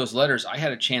enough, those letters, I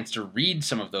had a chance to read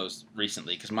some of those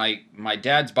recently because my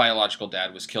dad's biological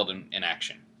dad was killed in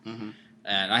action.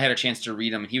 And I had a chance to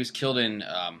read him. He was killed in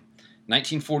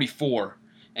 1944,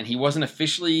 and he wasn't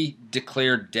officially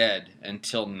declared dead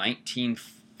until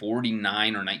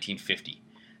 1949 or 1950.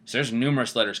 So there's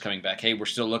numerous letters coming back. Hey, we're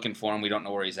still looking for him. We don't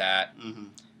know where he's at.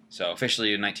 So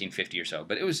officially in 1950 or so.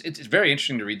 But it's very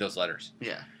interesting to read those letters.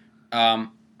 Yeah.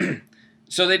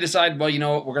 So they decide, well, you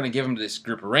know what? We're going to give him to this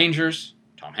group of Rangers,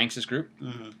 Tom Hanks' group.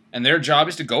 And their job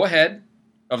is to go ahead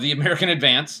of the American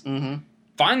advance, Mm-hmm.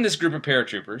 find this group of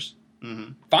paratroopers,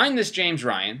 Mm-hmm. find this James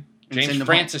Ryan, And send James him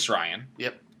Francis Ryan,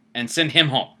 Yep. and send him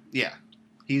home. Yeah.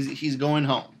 He's going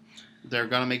home. They're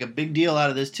going to make a big deal out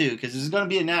of this, too, because this is going to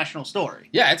be a national story.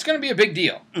 Yeah, it's going to be a big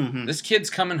deal. Mm-hmm. This kid's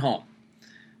coming home.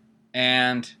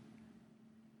 And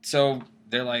so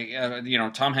they're like,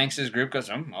 Tom Hanks' group goes,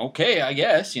 okay, I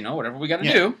guess, whatever we got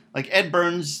to do. Like, Ed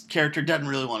Burns' character doesn't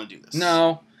really want to do this.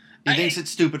 No. He thinks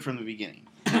it's stupid from the beginning.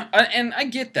 And I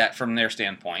get that from their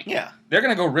standpoint. Yeah. They're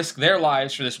going to go risk their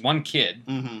lives for this one kid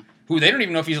Mm-hmm. who they don't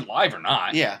even know if he's alive or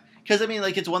not. Yeah. Because, I mean,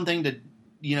 like, it's one thing to,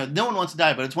 no one wants to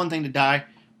die, but it's one thing to die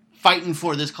fighting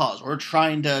for this cause or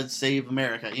trying to save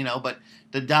America, but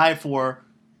to die for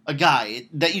a guy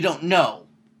that you don't know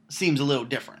seems a little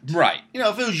different. Right.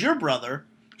 If it was your brother,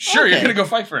 Sure, okay. you're going to go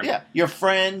fight for him. Yeah, your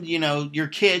friend, your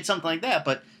kid, something like that,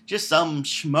 but just some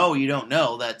schmo you don't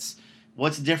know.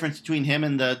 What's the difference between him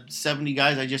and the 70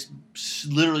 guys I just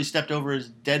literally stepped over his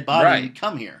dead body and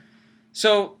come here?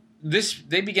 So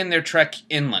they begin their trek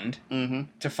inland Mm-hmm.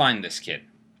 to find this kid.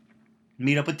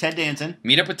 Meet up with Ted Danson.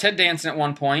 Meet up with Ted Danson at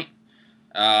one point,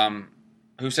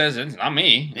 who says, it's not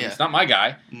me. Yeah. It's not my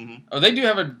guy. Mm-hmm. Oh, they do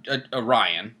have a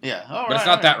Ryan. Yeah. But it's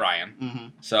not that Ryan. Mm-hmm.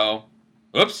 So,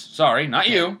 oops, sorry, not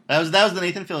you. That was the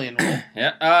Nathan Fillion role.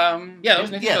 Yeah, that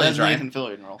was Nathan that Fillion's was the Ryan. Nathan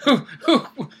Fillion role.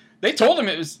 Who they told him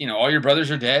it was, all your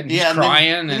brothers are dead. And he's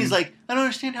crying. And he's like, I don't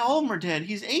understand how all of them are dead.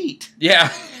 He's 8.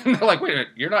 Yeah. And they're like, wait a minute,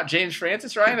 you're not James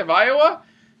Francis Ryan of Iowa?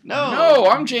 No,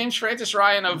 I'm James Francis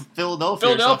Ryan of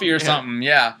Philadelphia or something.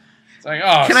 Yeah. It's like,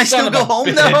 oh, can I still go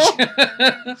home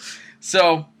though?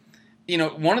 So,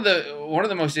 one of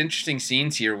the most interesting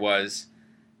scenes here was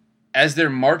as they're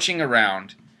marching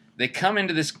around, they come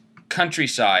into this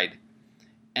countryside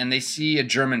and they see a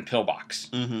German pillbox,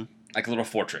 Mm-hmm. like a little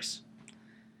fortress.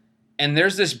 And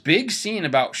there's this big scene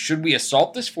about should we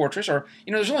assault this fortress or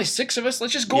there's only 6 of us.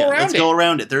 Let's just go around it. Let's go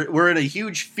around it. We're in a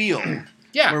huge field.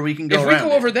 Yeah, where we can go if around we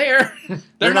go over there,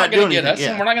 they're not going to get us,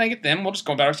 yeah. and we're not going to get them. We'll just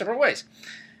go about our separate ways.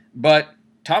 But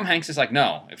Tom Hanks is like,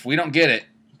 no, if we don't get it,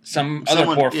 Someone, other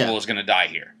poor fool is going to die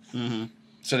here. Mm-hmm.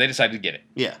 So they decided to get it.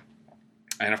 Yeah.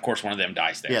 And of course, one of them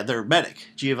dies there. Yeah, their medic,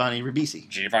 Giovanni Ribisi.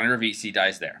 Giovanni Ribisi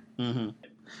dies there. Mm-hmm.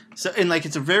 So, and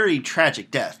it's a very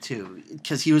tragic death too,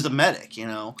 because he was a medic,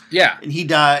 Yeah. and he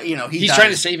died. He's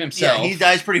trying to save himself. Yeah, he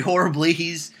dies pretty horribly.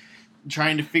 He's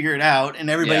trying to figure it out, and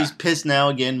everybody's pissed now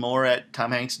again more at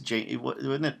Tom Hanks.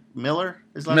 Wasn't it Miller?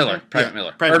 His last Miller, name? Private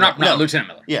Miller, Private or not Miller. No. Lieutenant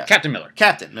Miller. Yeah, Captain Miller.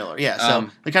 Captain Miller. Yeah. So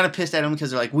they're kind of pissed at him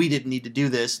because they're like, we didn't need to do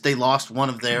this. They lost one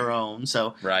of their own,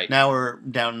 so now we're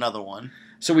down another one.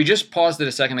 So we just paused it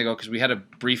a second ago because we had a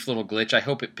brief little glitch. I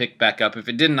hope it picked back up. If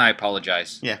it didn't, I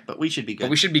apologize. Yeah, but we should be good.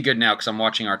 But we should be good now because I'm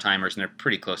watching our timers and they're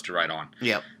pretty close to right on.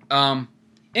 Yep.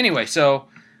 Anyway, so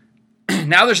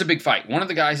now there's a big fight. One of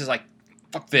the guys is like,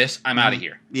 fuck this, I'm out of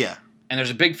here. Yeah. And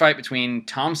there's a big fight between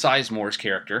Tom Sizemore's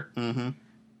character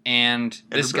and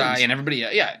this guy and everybody.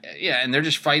 Yeah, and they're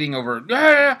just fighting over.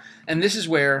 And this is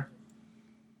where,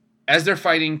 as they're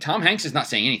fighting, Tom Hanks is not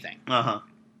saying anything. Uh-huh.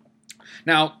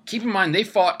 Now, keep in mind, they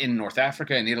fought in North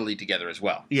Africa and Italy together as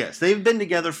well. Yes, they've been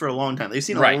together for a long time. They've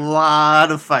seen a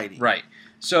lot of fighting. Right.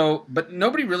 So, but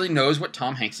nobody really knows what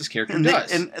Tom Hanks' character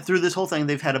does. And through this whole thing,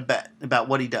 they've had a bet about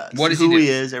what he does. What does who he do? he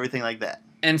is, everything like that.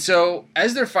 And so,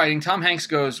 as they're fighting, Tom Hanks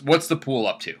goes, what's the pool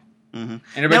up to? Mm-hmm. And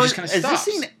everybody just kind of stops. Is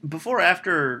this scene before or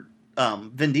after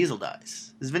Vin Diesel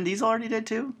dies? Is Vin Diesel already dead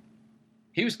too?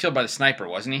 He was killed by the sniper,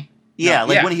 wasn't he? Yeah,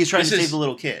 when he's trying to save the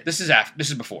little kid. This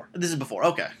is before. This is before,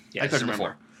 okay. Yeah, I couldn't remember.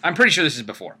 remember. I'm pretty sure this is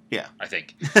before. Yeah. I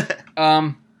think.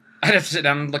 I'd have to sit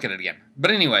down and look at it again. But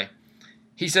anyway,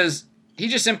 he just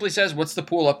simply says, what's the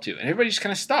pool up to? And everybody just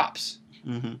kind of stops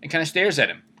and kind of stares at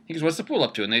him. He goes, what's the pool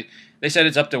up to? And they said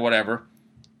it's up to whatever.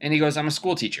 And he goes, I'm a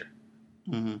school teacher.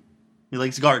 Mm-hmm. He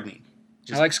likes gardening.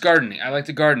 I like gardening. I like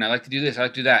to garden. I like to do this. I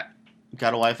like to do that.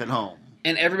 Got a wife at home.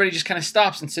 And everybody just kind of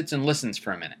stops and sits and listens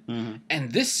for a minute. Mm-hmm.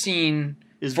 And this scene,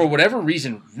 for whatever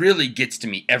reason, really gets to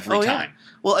me every time.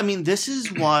 Yeah. Well, I mean, this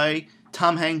is why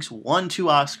Tom Hanks won 2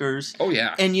 Oscars. Oh,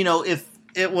 yeah. And, if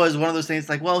it was one of those things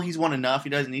like, well, he's won enough, he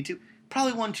doesn't need to,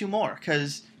 probably won 2 more,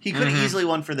 because he could have easily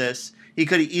won for this. He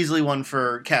could have easily won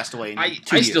for Castaway in 2 years.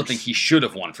 I still think he should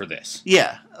have won for this.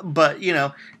 Yeah, but,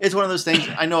 it's one of those things.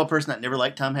 I know a person that never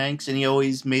liked Tom Hanks, and he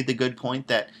always made the good point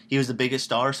that he was the biggest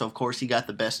star, so of course he got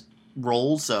the best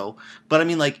role. But I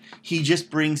mean, he just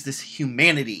brings this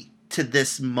humanity to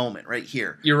this moment right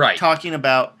here. You're right. Talking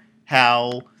about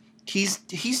how he's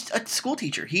a school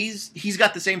teacher. He's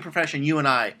got the same profession you and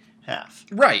I have.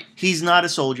 Right. He's not a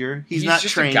soldier. He's not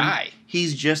just trained. A guy.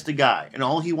 He's just a guy, and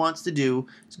all he wants to do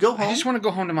is go home. I just want to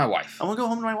go home to my wife. I want to go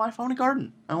home to my wife. I want to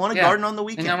garden. I want to garden on the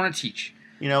weekend. And I want to teach.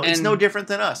 You know, it's And- no different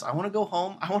than us. I want to go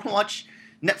home. I want to watch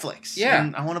Netflix. Yeah.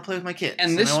 And I want to play with my kids.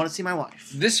 And And, this- I want to see my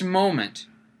wife. This moment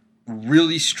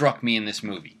really struck me in this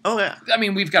movie. Oh, yeah. I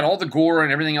mean, we've got all the gore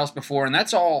and everything else before, and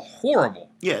that's all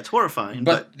horrible. Yeah, it's horrifying.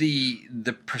 But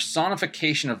the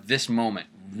personification of this moment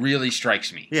really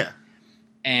strikes me. Yeah.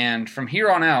 And from here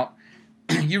on out,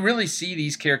 you really see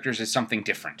these characters as something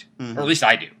different. Mhm. Or at least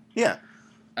I do. Yeah.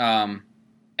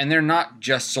 And they're not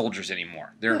just soldiers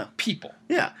anymore. They're Yeah. people.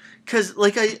 Yeah. Because,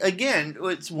 again,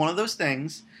 it's one of those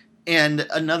things. And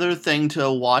another thing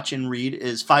to watch and read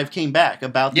is Five Came Back,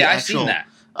 about the Yeah, I've actual seen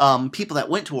that. people that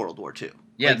went to World War II.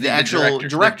 Yeah, Like, the actual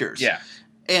directors. Yeah.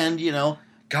 And,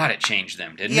 God, it changed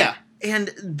them, didn't yeah. it?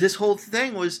 And this whole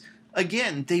thing was,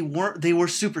 again, they were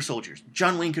super soldiers.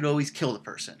 John Wayne could always kill the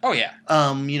person. Oh, yeah.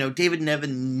 David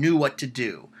Nevin knew what to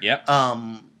do. Yep.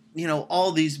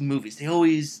 All these movies, they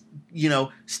always,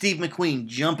 Steve McQueen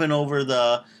jumping over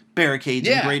the barricades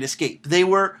in Yeah. Great Escape. They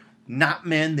were not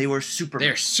men, they were supermen.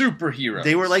 They're superheroes.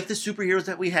 They were like the superheroes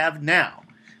that we have now.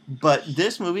 But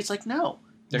this movie, it's like, no.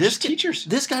 They're this just teachers.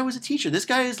 This guy was a teacher. This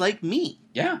guy is like me.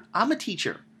 Yeah. I'm a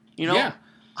teacher. Yeah.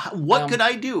 What could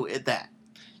I do at that?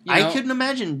 I couldn't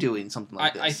imagine doing something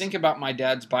like this. I think about my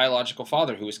dad's biological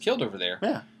father who was killed over there.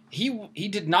 Yeah. He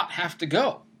did not have to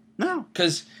go. No.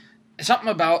 Because something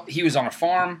about he was on a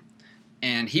farm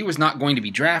and he was not going to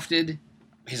be drafted.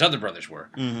 His other brothers were.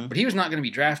 Mm-hmm. But he was not going to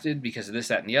be drafted because of this,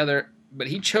 that, and the other. But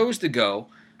he chose to go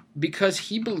because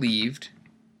he believed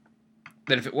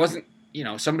that if it wasn't,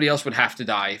 somebody else would have to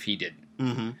die if he didn't.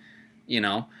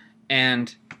 Mm-hmm.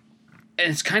 And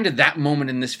it's kind of that moment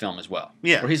in this film as well.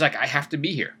 Yeah. Where he's like, I have to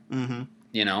be here.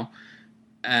 Mm-hmm.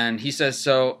 And he says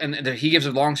so, and he gives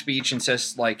a long speech and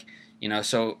says, like,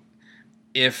 so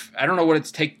if I don't know what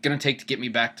it's going to take to get me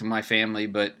back to my family,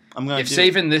 but if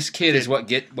saving this kid is what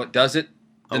does it,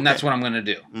 then that's what I'm going to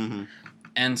do. Mm-hmm.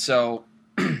 And so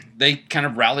they kind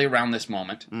of rally around this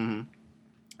moment, Mm-hmm.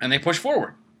 and they push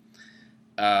forward.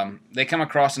 They come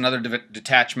across another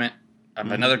detachment of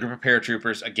Mm-hmm. another group of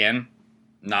paratroopers. Again,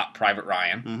 not Private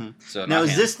Ryan. Mm-hmm. So Now, not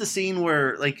is him. this the scene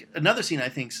where, another scene I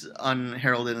think's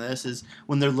unheralded in this is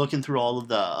when they're looking through all of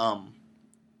the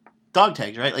dog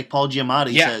tags, right? Like Paul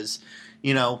Giamatti says,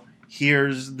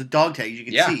 here's the dog tags you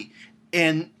can see.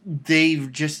 And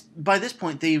they've by this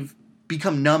point, they've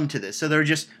become numb to this. So they're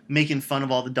just making fun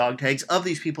of all the dog tags of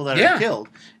these people that are killed.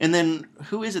 And then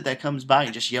who is it that comes by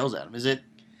and just yells at them? Is it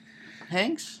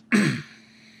Hanks?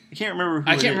 I can't remember who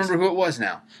I can't remember who it was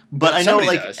now. But I know,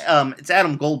 somebody does. it's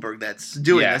Adam Goldberg that's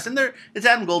doing Yeah. this. And it's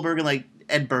Adam Goldberg and,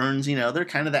 Ed Burns, they're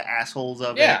kind of the assholes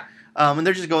of Yeah. it. And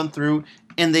they're just going through,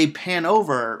 and they pan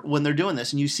over when they're doing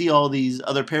this, and you see all these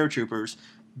other paratroopers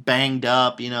banged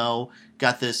up,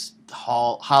 got this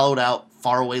hollowed out,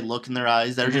 faraway look in their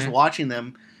eyes that are just watching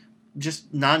them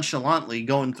just nonchalantly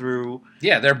going through.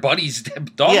 Yeah, their buddies'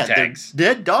 dog tags.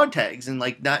 Their dead dog tags and,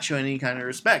 not showing any kind of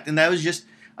respect. And that was just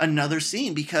another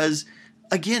scene because,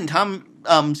 again,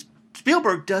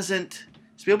 Spielberg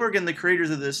and the creators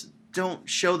of this don't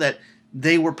show that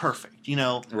they were perfect.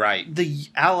 Right. The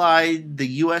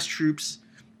U.S. troops,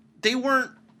 they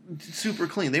weren't super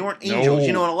clean. They weren't angels. No.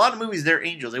 In a lot of movies, they're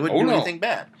angels. They wouldn't do no. anything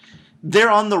bad. They're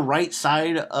on the right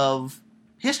side of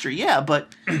history, yeah,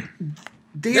 but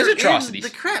There's atrocities. The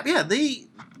crap, yeah.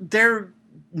 They're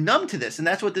numb to this, and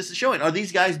that's what this is showing. Are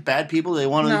these guys bad people? Do they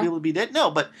want other people to be dead?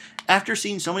 No, but after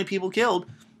seeing so many people killed,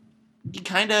 you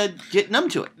kind of get numb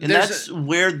to it, and that's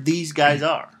where these guys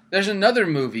are. There's another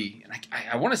movie, and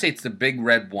I want to say it's The Big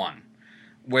Red One,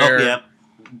 where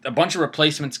a bunch of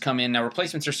replacements come in. Now,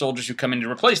 replacements are soldiers who come in to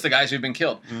replace the guys who've been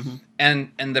killed. Mm-hmm.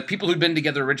 And the people who've been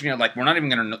together originally are like, we're not even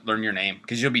going to learn your name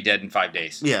because you'll be dead in 5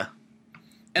 days. Yeah.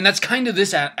 And that's kind of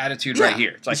this attitude right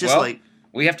here. It's like, just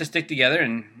we have to stick together,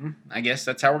 and I guess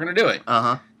that's how we're going to do it.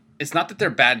 Uh-huh. It's not that they're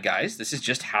bad guys. This is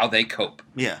just how they cope.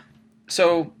 Yeah.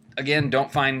 So, again,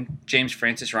 don't find James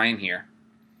Francis Ryan here.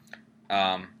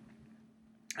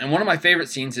 And one of my favorite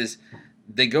scenes is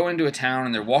they go into a town,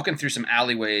 and they're walking through some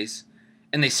alleyways,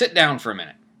 and they sit down for a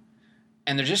minute.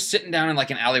 And they're just sitting down in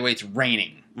an alleyway. It's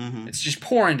raining. Mm-hmm. It's just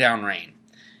pouring down rain.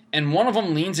 And one of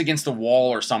them leans against the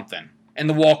wall or something, and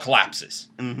the wall collapses.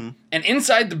 Mm-hmm. And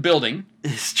inside the building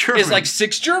is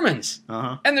 6 Germans.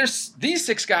 Uh-huh. And there's these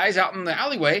 6 guys out in the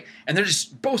alleyway, and they're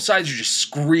just, both sides are just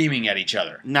screaming at each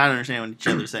other. Not understanding what each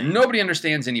other's saying. Nobody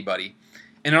understands anybody.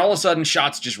 And all of a sudden,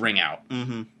 shots just ring out.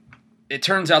 Mm-hmm. It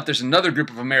turns out there's another group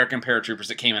of American paratroopers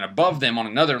that came in above them on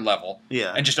another level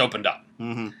and just opened up.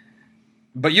 Mm-hmm.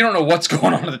 But you don't know what's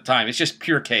going on at the time. It's just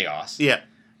pure chaos. Yeah.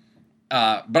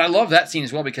 But I love that scene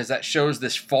as well because that shows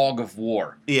this fog of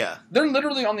war. Yeah. They're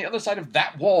literally on the other side of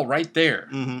that wall right there.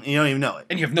 Mm-hmm. You don't even know it.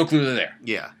 And you have no clue they're there.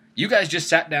 Yeah. You guys just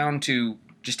sat down to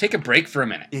Just take a break for a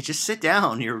minute. Yeah, just sit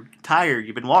down. You're tired.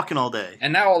 You've been walking all day.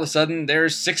 And now all of a sudden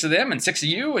there's 6 of them and 6 of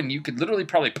you, and you could literally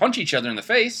probably punch each other in the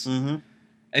face, and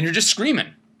you're just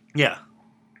screaming. Yeah.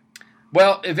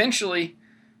 Well, eventually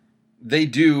they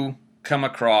do come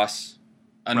across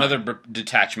another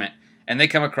detachment, and they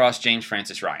come across James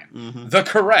Francis Ryan. The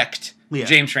correct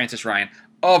James Francis Ryan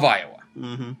of Iowa.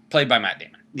 Played by Matt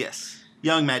Damon. Yes.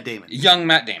 Young Matt Damon. Young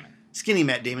Matt Damon. Skinny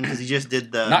Matt Damon, because he just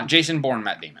did the... Not Jason Bourne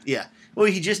Matt Damon. Yeah. Well,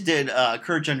 he just did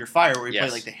Courage Under Fire, where he played,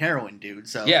 Yes. like, the heroin dude.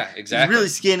 So Yeah, exactly. He's really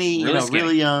skinny, Really skinny.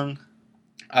 really young.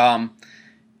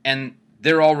 And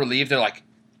they're all relieved. They're like,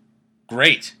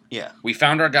 great. Yeah. We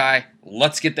found our guy.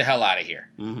 Let's get the hell out of here.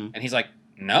 And he's like,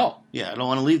 no. Yeah, I don't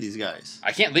want to leave these guys.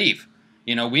 I can't leave.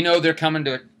 You know, we know they're coming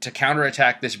to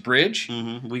counterattack this bridge.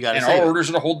 We got to and save our it. orders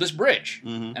are to hold this bridge.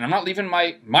 And I'm not leaving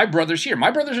my brothers here.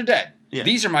 My brothers are dead. Yeah.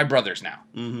 These are my brothers now.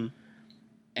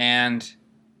 And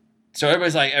so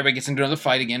everybody gets into another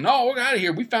fight again. No, we're out of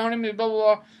here. We found him. Blah, blah,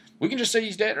 blah. We can just say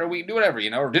he's dead, or we can do whatever,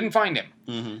 or didn't find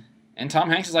him. And Tom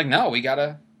Hanks is like, no, we got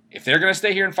to, if they're going to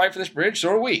stay here and fight for this bridge, so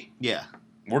are we. Yeah.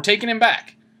 We're taking him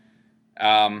back.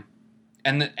 And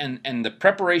the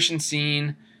preparation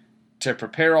scene to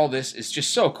prepare all this is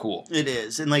just so cool. It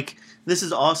is. And, like, this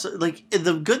is also, like,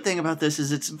 the good thing about this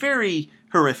is it's very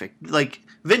horrific. Like,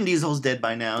 Vin Diesel's dead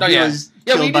by now. Oh, He yeah. was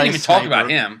Yeah, we killed by didn't a even talk sniper. about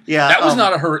him. Yeah. That was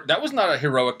not a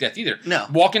heroic death either. No.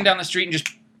 Walking down the street and just...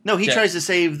 No, he dead. tries to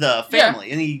save the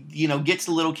family, and he, gets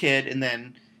the little kid, and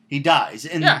then he dies.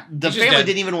 And the he's just family dead.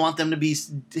 didn't even want him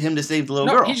to save the little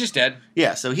No, girl. he's just dead.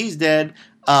 Yeah, so he's dead.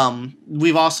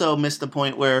 We've also missed the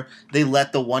point where they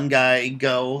let the one guy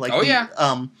go. Like,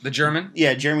 the German.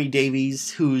 Yeah, Jeremy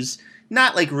Davies, who's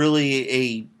not, like, really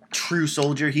a true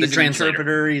soldier. He's an translator.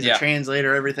 interpreter. He's a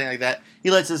translator, everything like that. He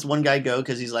lets this one guy go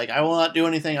because he's like, I will not do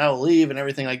anything. I will leave, and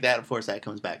everything like that. Of course, that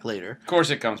comes back later. Of course,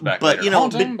 it comes back But, later.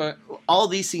 Haunt him, but all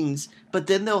these scenes, but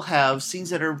then they'll have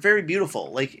scenes that are very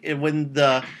beautiful. Like, when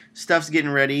the stuff's getting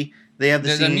ready, they have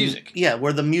the scene, music. Yeah,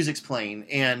 where the music's playing,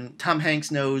 and Tom Hanks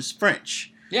knows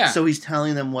French. Yeah. So he's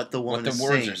telling them what the woman is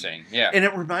words saying. are saying. Yeah. And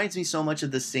it reminds me so much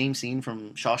of the same scene from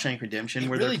Shawshank Redemption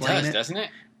where really they're playing it. doesn't it?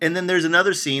 And then there's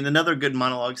another scene, another good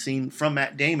monologue scene from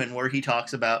Matt Damon where he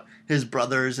talks about his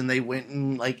brothers and they went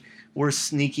and, like, were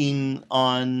sneaking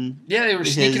on they were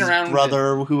sneaking his around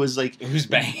brother who was, like... Who's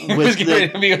banging? with Who's getting ready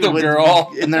to be with the with-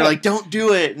 girl. And they're like, don't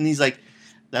do it. And he's like,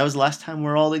 that was the last time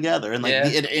we're all together. And, like, Yeah.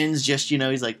 it ends just,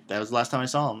 he's like, that was the last time I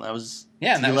saw him. That was...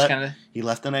 Yeah, and that was kind of... He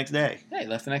left the next day. Yeah, he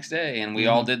left the next day, and we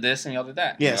all did this, and we all did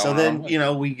that. Yeah, We so all then went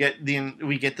our way.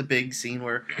 we get the big scene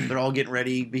where they're all getting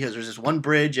ready because there's this one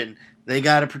bridge and they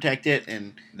got to protect it,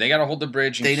 and They got to hold the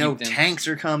bridge. And they know keep them. tanks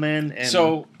are coming. And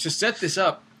So to set this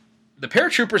up, the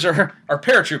paratroopers are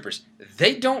paratroopers.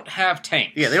 They don't have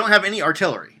tanks. yeah, they don't have any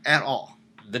artillery at all.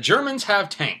 The Germans have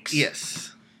tanks.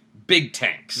 Yes, Big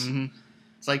tanks.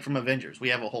 it's like from Avengers. We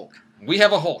have a Hulk. We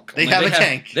have a Hulk. They have a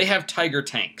tank. They have Tiger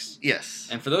tanks. Yes,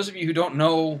 And for those of you who don't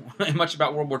know much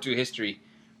about World War II history,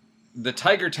 the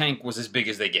Tiger tank was as big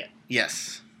as they get.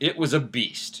 yes, It was a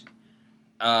beast.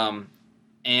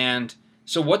 And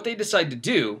so what they decide to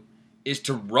do is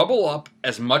to rubble up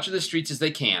as much of the streets as they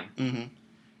can,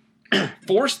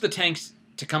 force the tanks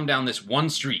to come down this one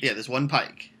street, yeah. This one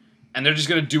pike, and they're just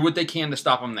going to do what they can to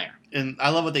stop them there. and I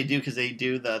love what they do because they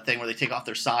do the thing where they take off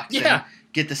their socks. Yeah. And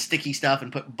get the sticky stuff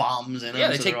and put bombs in them. Yeah,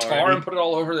 they so take they're tar already- and put it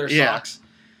all over their Yeah. socks,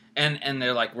 and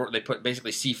they're like they put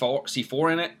basically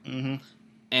C4 in it,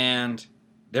 and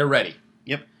they're ready.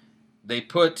 Yep. They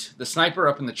put the sniper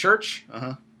up in the church.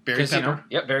 Barry 'Cause, Pepper.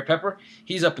 Barry Pepper.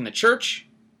 He's up in the church,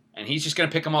 and he's just going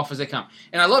to pick them off as they come.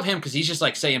 And I love him because he's just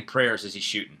like saying prayers as he's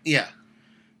shooting. Yeah.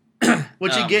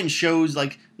 Which again shows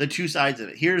like the two sides of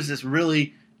it. Here's this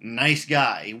really nice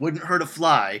guy. He wouldn't hurt a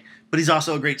fly, but he's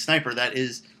also a great sniper that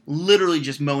is literally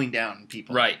just mowing down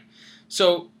people. Right.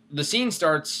 So the scene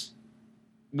starts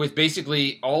with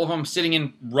basically all of them sitting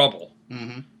in rubble,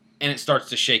 and it starts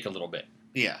to shake a little bit.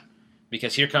 Yeah.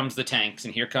 Because here comes the tanks,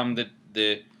 and here come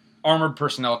the armored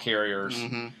personnel carriers.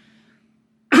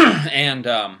 And,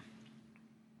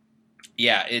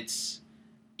 it's...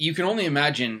 You can only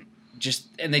imagine just...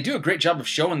 And they do a great job of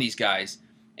showing these guys.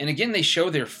 And again, they show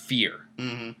their fear.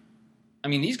 I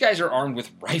mean, these guys are armed with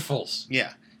rifles.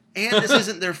 Yeah. And this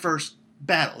isn't their first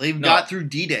battle. They've got through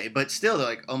D-Day, but still they're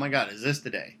like, oh my god, is this the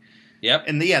day? Yep.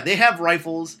 And they have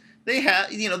rifles. They have,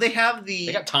 they have the...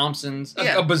 They got Thompsons,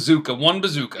 Yeah. a bazooka, one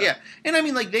bazooka. Yeah. And I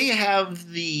mean, like, they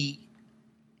have the,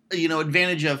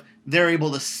 advantage of they're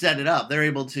able to set it up. They're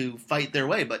able to fight their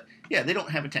way. But, yeah, they don't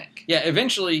have a tank. Yeah,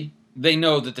 eventually they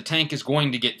know that the tank is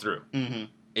going to get through.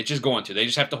 It's just going to. They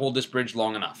just have to hold this bridge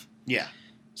long enough. Yeah.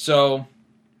 So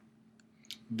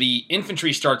the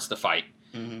infantry starts the fight,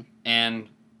 Mm-hmm. and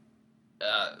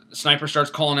the sniper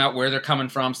starts calling out where they're coming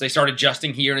from. So they start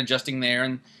adjusting here and adjusting there,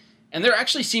 and they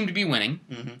actually seem to be winning.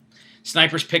 Mm-hmm.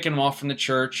 Sniper's picking them off from the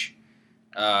church.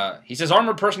 He says,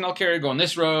 armored personnel carrier going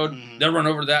this road. Mm-hmm. They'll run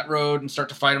over to that road and start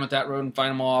to fight them at that road and fight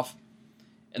them off.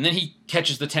 And then he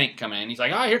catches the tank coming in. He's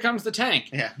like, here comes the tank.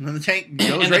 Yeah, and then the tank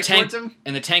goes and right towards him.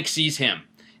 And the tank sees him.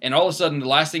 And all of a sudden, the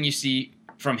last thing you see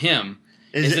from him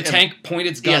is the tank point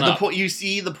its gun up. You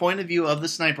see the point of view of the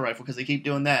sniper rifle, because they keep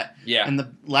doing that. Yeah. And the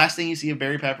last thing you see of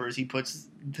Barry Pepper is he puts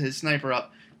his sniper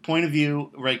up, point of view,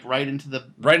 right into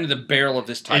the barrel of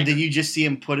this tiger. And then you just see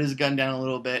him put his gun down a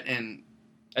little bit, and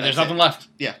there's nothing left.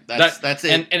 Yeah, that's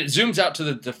it. And it zooms out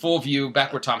to the full view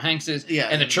back where Tom Hanks is,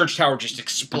 and the church tower just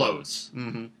explodes.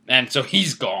 Mm-hmm. And so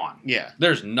he's gone. Yeah.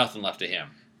 There's nothing left of him.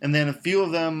 And then a few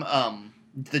of them,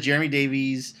 the Jeremy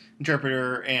Davies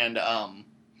interpreter and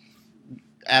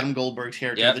Adam Goldberg's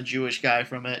character, the Jewish guy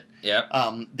from it,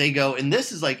 they go, and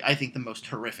this is, I think the most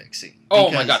horrific scene. Oh,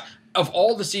 my God. Of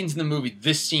all the scenes in the movie,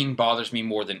 this scene bothers me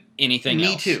more than anything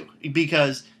else. Me too,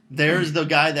 because there's the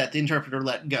guy that the interpreter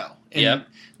let go. And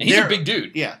he's a big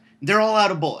dude. Yeah. They're all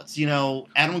out of bullets.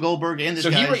 Adam Goldberg and this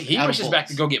guy. So he rushes back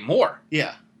to go get more.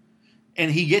 Yeah.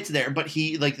 And he gets there, but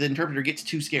the interpreter gets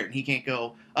too scared and he can't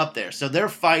go up there. So they're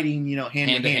fighting,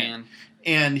 hand to hand.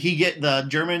 And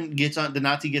the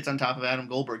Nazi gets on top of Adam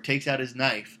Goldberg, takes out his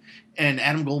knife, and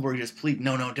Adam Goldberg just pleads,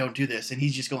 no, don't do this. And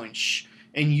he's just going, shh.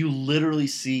 And you literally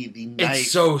see the knife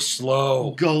it's so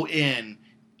slow go in.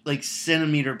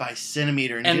 Centimeter by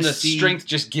centimeter. And the strength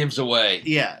just gives away.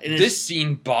 Yeah. And this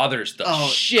scene bothers the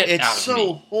shit out of me. It's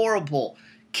so horrible.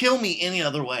 Kill me any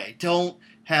other way. Don't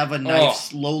have a knife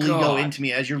slowly go into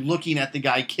me as you're looking at the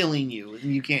guy killing you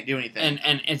and you can't do anything.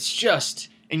 And it's just...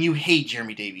 And you hate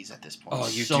Jeremy Davies at this point. Oh,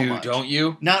 you so do, much. Don't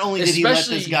you? Not only did he let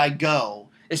this guy go...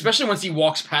 Especially once he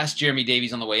walks past Jeremy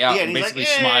Davies on the way out and basically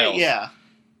smiles. Yeah.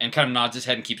 And kind of nods his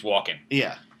head and keeps walking.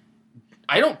 Yeah.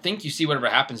 I don't think you see whatever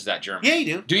happens to that German. Yeah, you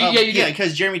do. Do you? Yeah, you do. Yeah,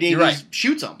 because Jeremy Davies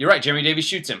shoots him. You're right. Jeremy Davies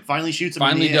shoots him. Finally shoots him.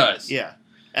 Finally does. Yeah.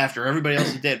 After everybody else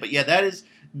is dead. But yeah, that is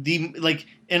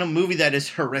in a movie that is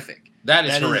horrific. That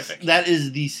is horrific. That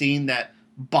is the scene that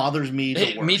bothers me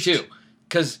the worst. Me too.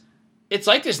 Because it's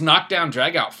like this knockdown,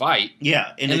 drag-out fight.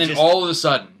 Yeah. And then all of a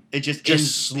sudden, it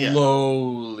just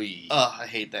slowly. Oh, I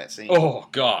hate that scene. Oh,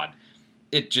 God.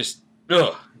 It just,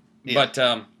 ugh. Yeah.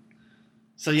 But,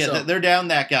 So, they're down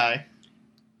that guy.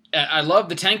 I love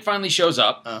the tank finally shows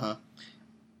up. Uh-huh.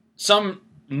 Some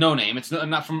no-name, it's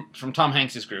not from Tom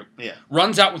Hanks' group, yeah,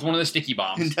 runs out with one of the sticky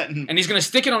bombs. And he's going to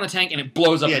stick it on the tank, and it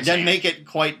blows up in his hand. Yeah, doesn't make it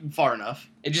quite far enough.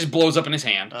 It just blows up in his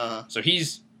hand. Uh-huh. So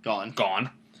he's gone.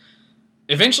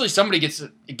 Eventually, somebody gets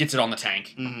it on the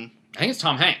tank. Mm-hmm. I think it's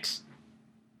Tom Hanks.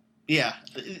 Yeah.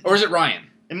 Or is it Ryan?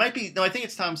 It might be. No, I think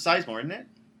it's Tom Sizemore, isn't it?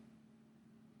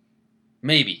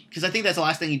 Maybe. Because I think that's the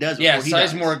last thing he does. Yeah,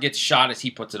 Sizemore gets shot as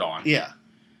he puts it on. Yeah.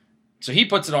 So he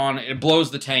puts it on, it blows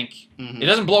the tank. Mm-hmm. It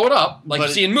doesn't blow it up like you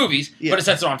see in movies, but it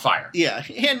sets it on fire. Yeah,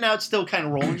 and now it's still kind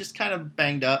of rolling, just kind of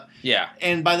banged up. Yeah.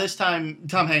 And by this time,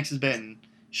 Tom Hanks has been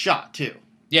shot, too.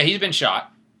 Yeah, he's been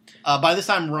shot. By this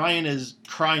time, Ryan is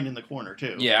crying in the corner,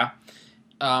 too. Yeah.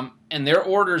 And their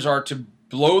orders are to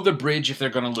blow the bridge if they're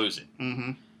going to lose it.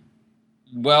 Mm-hmm.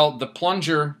 Well, the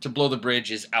plunger to blow the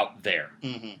bridge is out there,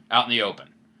 out in the open.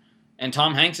 And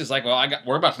Tom Hanks is like, well,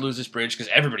 we're about to lose this bridge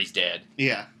because everybody's dead.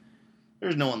 Yeah.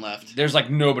 There's no one left. There's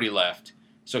nobody left.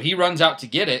 So he runs out to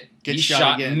get it. He's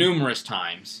shot numerous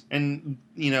times. And,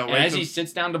 as he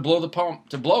sits down to blow the pump,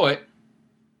 to blow it,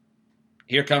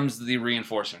 here comes the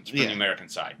reinforcements from the American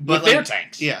side. With their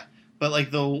tanks. Yeah. But,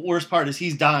 the worst part is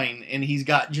he's dying, and he's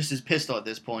got just his pistol at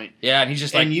this point. Yeah, and he's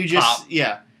just and you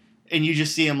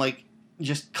just see him,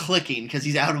 just clicking, because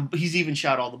he's even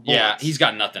shot all the bullets. Yeah, he's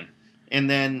got nothing. And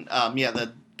then,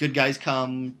 the good guys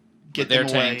come, get their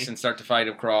them away, tanks and start to fight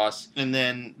across. And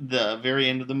then the very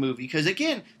end of the movie, because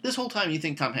again, this whole time you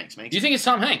think Tom Hanks makes it. You think it's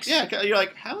Tom Hanks? Yeah, you're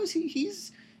like, how is he?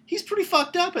 He's pretty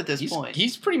fucked up at this point.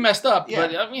 He's pretty messed up,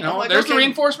 but there's the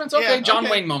reinforcements. Okay, John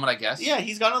Wayne moment, I guess. Yeah,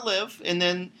 he's gonna live, and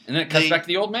then it cuts back to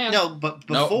the old man. No, but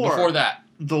before that,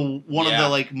 of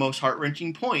the most heart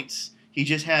wrenching points, he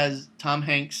just has Tom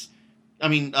Hanks.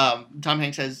 Tom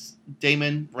Hanks has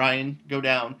Damon, Ryan go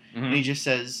down, and he just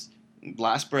says,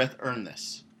 "Last breath, earn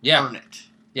this." Yeah. Earn it.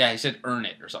 Yeah, he said earn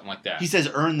it or something like that. He says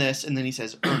earn this, and then he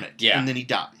says earn it. Yeah. And then he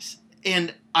dies.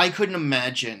 And I couldn't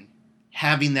imagine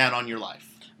having that on your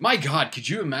life. My God, could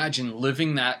you imagine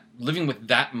living with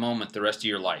that moment the rest of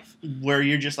your life? Where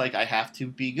you're just like, I have to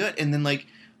be good. And then,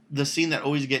 the scene that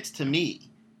always gets to me,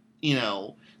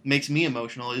 makes me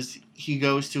emotional is he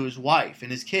goes to his wife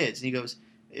and his kids, and he goes,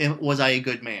 Was I a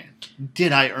good man?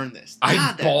 Did I earn this?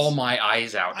 I bawl my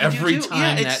eyes out I do every too.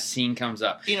 time Yeah, that scene comes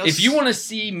up. You know, If you want to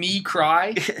see me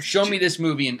cry, show me this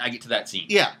movie and I get to that scene.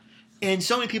 Yeah. And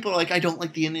so many people are like, I don't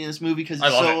like the ending of this movie because I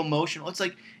it's love so it. emotional. It's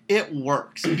like, it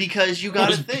works because you It got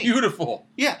to was think. beautiful.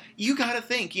 Yeah, you got to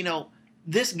think,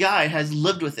 this guy has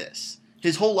lived with this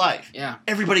his whole life. Yeah.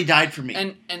 Everybody died for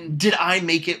me. And did I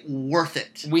make it worth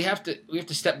it? we have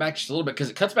to step back just a little bit because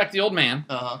it cuts back to the old man.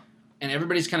 Uh-huh. And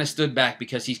everybody's kind of stood back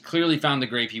because he's clearly found the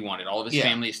grave he wanted. All of his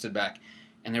family has stood back,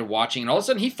 and they're watching. And all of a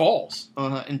sudden, he falls,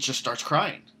 And just starts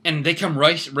crying. and they come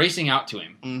racing out to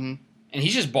him, Mm-hmm. and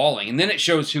he's just bawling. And then it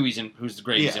shows whose the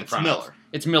grave is in front of. Miller.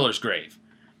 It's Miller's grave,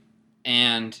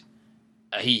 and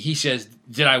he says,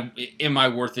 Am I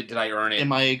worth it? Did I earn it?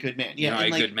 Am I a good man? Yeah, Am I a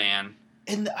and good man?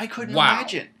 And I couldn't Wow.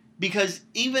 imagine because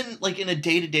even like in a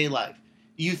day-to-day life,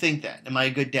 you think that. Am I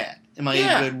a good dad? Am I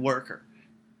Yeah. a good worker?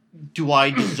 Do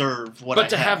I deserve what I have?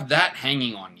 But to have that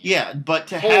hanging on you, Yeah, but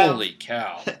to have... holy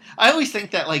cow! I always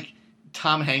think that, like,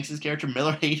 Tom Hanks' character,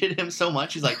 Miller, hated him so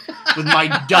much. He's like, with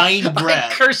my dying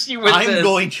breath, I curse you with I'm this.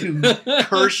 going to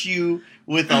curse you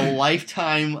with a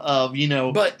lifetime of,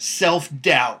 But-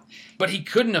 self-doubt. But he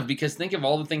couldn't have, because think of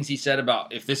all the things he said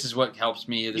about, if this is what helps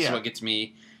me, this is Yeah. what gets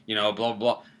me, blah, blah,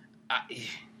 blah. I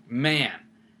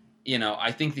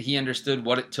think that he understood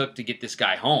what it took to get this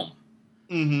guy home.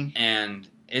 Mm-hmm. And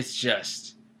it's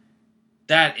just,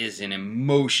 that is an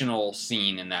emotional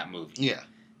scene in that movie. Yeah.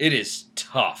 It is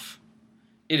tough.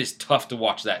 It is tough to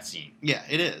watch that scene. Yeah,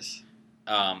 it is.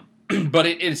 But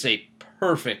it is a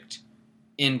perfect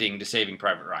ending to Saving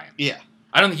Private Ryan. Yeah.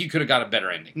 I don't think you could have got a better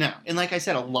ending. No. And like I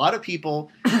said, a lot of people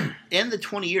in the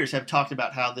 20 years have talked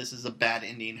about how this is a bad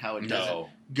ending, how it doesn't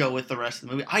go with the rest of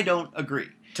the movie. I don't agree.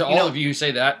 To all of you who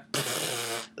say that,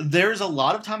 there's a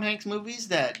lot of Tom Hanks movies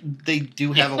that they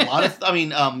do have a lot of...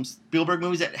 Spielberg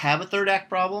movies that have a third act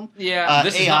problem. yeah,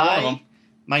 this AI, is not one of them.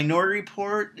 Minority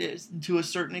Report is to a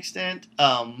certain extent.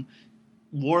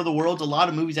 War of the Worlds, a lot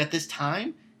of movies at this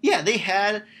time. Yeah,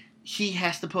 he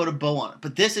has to put a bow on it.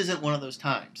 But this isn't one of those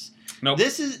times. Nope.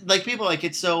 This is, like, people are like,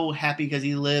 it's so happy because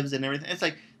he lives and everything. It's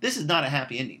like, this is not a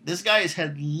happy ending. This guy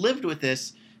had lived with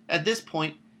this, at this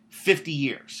point, 50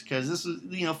 years. Because this was,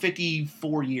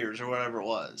 54 years or whatever it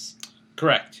was.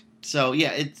 Correct. So,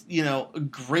 yeah, it's, a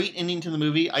great ending to the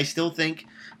movie. I still think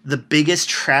the biggest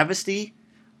travesty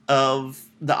of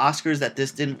the Oscars that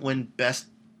this didn't win Best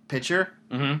Picture.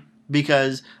 Mm-hmm.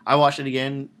 Because I watched it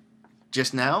again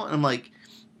just now, and I'm like,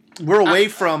 we're away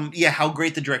from, how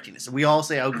great the directing is. We all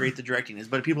say how great the directing is,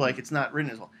 but people are like, it's not written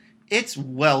as well. It's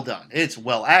well done. It's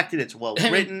well acted. It's well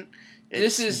written.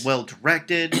 It's well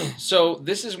directed. So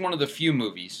this is one of the few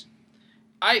movies.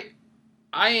 I'm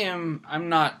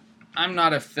not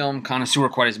a film connoisseur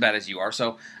quite as bad as you are,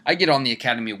 so I get on the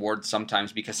Academy Awards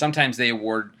sometimes because sometimes they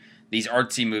award these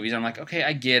artsy movies. I'm like, okay,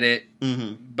 I get it,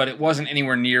 but it wasn't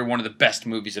anywhere near one of the best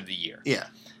movies of the year. Yeah.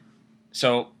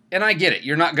 So, and I get it.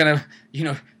 You're not gonna,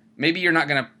 maybe you're not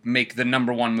gonna make the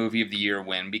number one movie of the year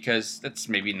win because that's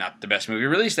maybe not the best movie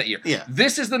released that year. Yeah.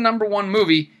 This is the number one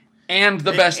movie and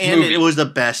the best movie. And it was the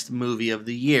best movie of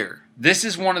the year. This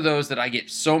is one of those that I get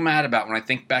so mad about when I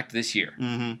think back to this year.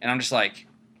 Mm-hmm. And I'm just like,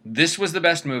 this was the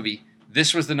best movie.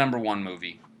 This was the number one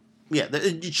movie. Yeah,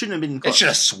 it shouldn't have been close. It should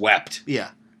have swept.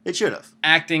 Yeah, it should have.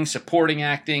 Acting, supporting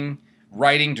acting,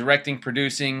 writing, directing,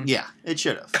 producing. Yeah, it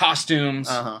should have. Costumes.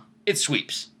 Uh-huh. It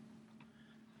sweeps.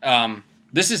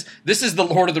 This is the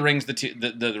Lord of the Rings,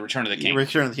 the Return of the King.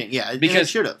 Return of the King, yeah, because it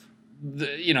should have.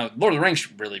 Lord of the Rings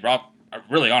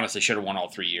really honestly should have won all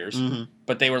 3 years. Mm-hmm.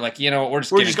 But they were like, we're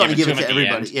just going to give it to him at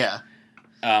everybody. the end.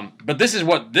 Yeah. But this is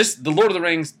the Lord of the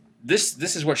Rings.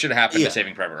 This is what should have happened to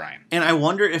Saving Private Ryan. And I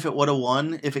wonder if it would have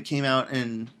won if it came out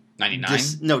in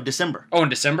 99? December. Oh, in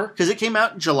December? Because it came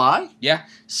out in July. Yeah.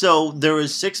 So there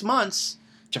was 6 months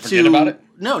to forget about it.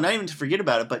 No, not even to forget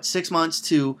about it, but 6 months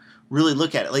to really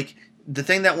look at it. Like the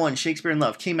thing that won, Shakespeare in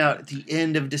Love, came out at the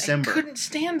end of December. I couldn't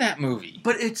stand that movie.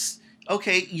 But it's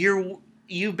okay.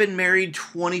 You've been married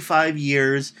 25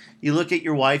 years. You look at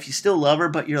your wife. You still love her,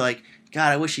 but you're like,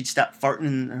 God, I wish she'd stop farting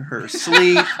in her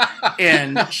sleep.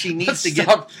 And she needs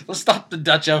let's stop the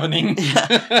Dutch ovening.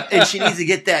 Yeah. And she needs to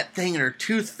get that thing in her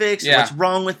tooth fixed. Yeah. What's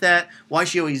wrong with that? Why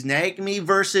she always nag me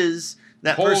versus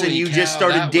that person you just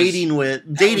started dating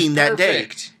that day.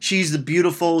 She's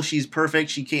beautiful. She's perfect.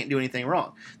 She can't do anything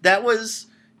wrong. That was,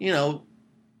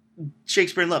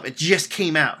 Shakespeare in Love. It just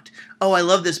came out. Oh, I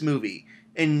love this movie.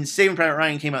 And Saving Private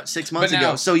Ryan came out 6 months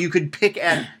ago, so you could pick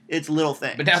at its little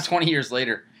things. But now 20 years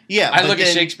later. Yeah, I look at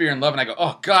Shakespeare in Love and I go,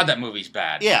 oh, God, that movie's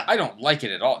bad. Yeah. I don't like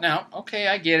it at all. Now, okay,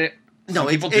 I get it. No,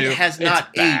 it has not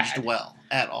aged well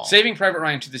at all. Saving Private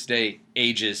Ryan to this day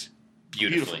ages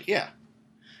beautifully. Yeah.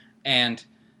 And,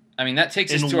 I mean, that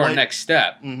takes us And to our what- next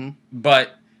step. Mm-hmm.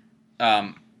 But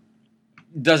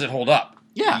does it hold up?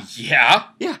 Yeah.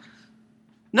 Yeah.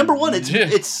 Number one,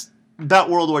 it's about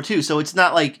World War II, so it's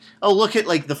not like, oh, look at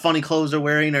like the funny clothes they're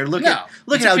wearing, or look No, at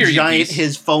it's a how period giant piece.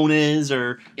 his phone is,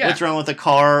 or Yeah. what's wrong with the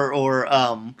car, or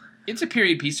It's a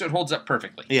period piece, so it holds up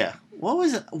perfectly. yeah. What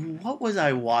was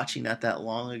I watching not that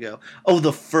long ago? Oh,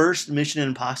 the first Mission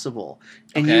Impossible.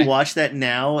 And Okay. you watch that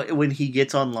now when he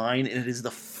gets online, and it is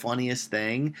the funniest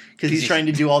thing because he's He's- trying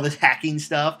to do all this hacking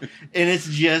stuff, and it's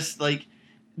just like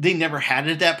they never had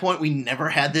it at that point. We never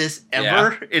had this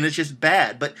ever, and it's just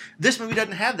bad. But this movie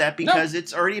doesn't have that because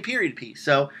it's already a period piece.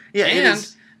 So yeah, it And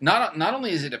is. not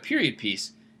only is it a period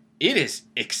piece, it is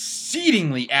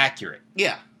exceedingly accurate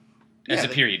Yeah. as Yeah, a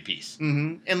period piece.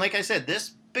 Mm-hmm. And like I said,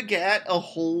 this begat a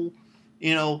whole,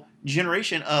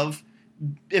 generation of.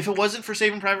 If it wasn't for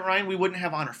Saving Private Ryan, we wouldn't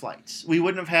have Honor Flights. We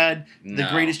wouldn't have had The No.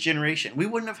 Greatest Generation. We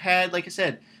wouldn't have had, like I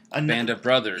said, Band of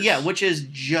Brothers. Yeah, which is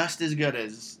just as good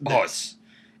as this. Oh,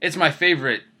 it's my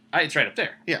favorite. It's right up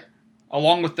there. Yeah.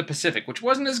 Along with the Pacific, which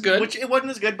wasn't as good. Which it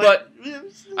wasn't as good, but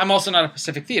I'm also not a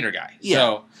Pacific Theater guy. Yeah.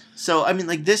 So So I mean,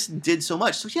 like this did so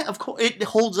much. So yeah, of course it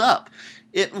holds up.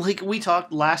 It like we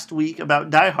talked last week about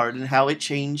Die Hard and how it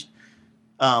changed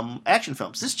action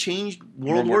films. This changed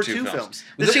World War II films.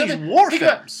 This changed war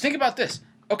films. Think about this.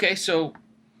 Okay, so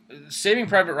Saving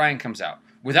Private Ryan comes out.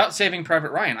 Without Saving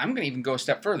Private Ryan, I'm going to even go a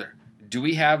step further. Do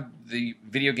we have the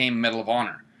video game Medal of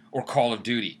Honor? Or Call of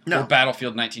Duty? No. Or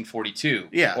Battlefield 1942?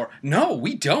 Yeah. Or no,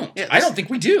 we don't. Yeah, I don't think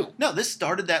we do. No, this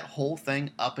started that whole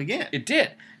thing up again. It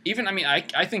did. Even, I mean, I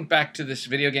think back to this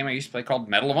video game I used to play called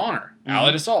Medal of Honor, Mhm.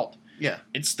 Allied Assault. Yeah.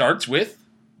 It starts with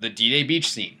the D-Day beach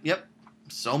scene. Yep.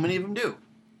 So many of them do.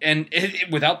 And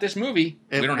without this movie,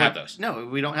 we don't have those. No,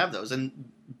 we don't have those. And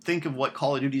think of what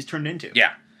Call of Duty's turned into.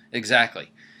 Yeah,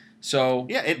 exactly. So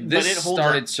Yeah, but this it holds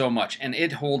started up. so much, and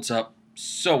it holds up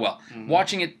so well. Mhm.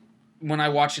 Watching it, when I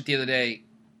watched it the other day,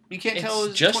 You can't it's tell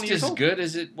it's just 20 years as old. good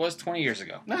as it was 20 years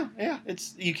ago. No, yeah,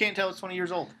 you can't tell it's 20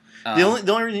 years old. Um,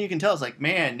 The only reason you can tell is like,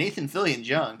 man, Nathan Fillion's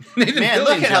young. Nathan Man, look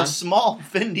Fillion's at how young. small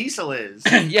Vin Diesel is.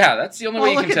 Yeah, that's the only way Well,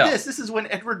 you look can at tell. this. This is when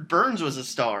Edward Burns was a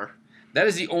star. That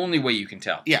is the only way you can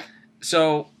tell. Yeah.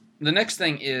 So the next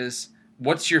thing is,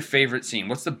 what's your favorite scene?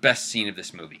 What's the best scene of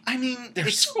this movie? I mean,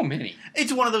 There's so many.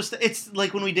 it's one of those. It's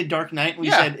like when we did Dark Knight. We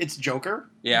Yeah. said it's Joker.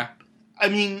 Yeah, I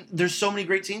mean, there's so many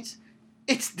great scenes.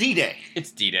 It's D-Day.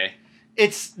 it's D-Day.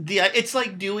 It's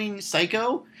like doing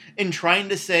Psycho and trying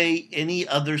to say any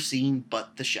other scene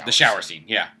but the shower. The shower scene.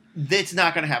 Yeah. That's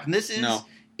not going to happen. This is No.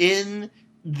 in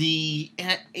the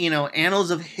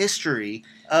annals of history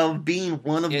of being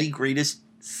one of the greatest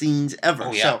scenes ever.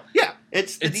 Oh, yeah. So yeah,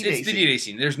 it's the D-Day It's the scene. D-Day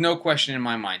scene. There's no question in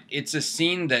my mind. It's a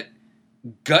scene that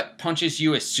gut punches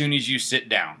you as soon as you sit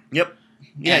down. Yep.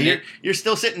 Yeah, And you're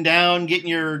still sitting down, getting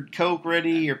your Coke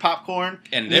ready, your popcorn,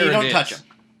 And and there you it don't is. touch them.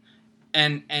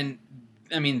 And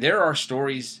I mean, there are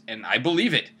stories, and I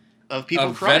believe it, Of people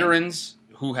of crying. veterans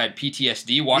who had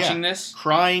PTSD watching this.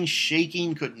 Crying,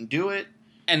 shaking, couldn't do it.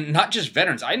 And not just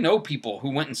veterans. I know people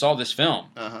who went and saw this film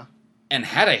Uh-huh. and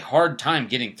had a hard time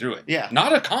getting through it. Yeah.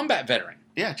 Not a combat veteran.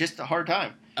 Yeah, just a hard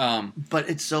time. But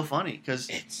it's so funny because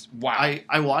It's wow.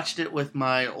 I watched it with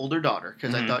my older daughter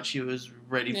because I Mhm. thought she was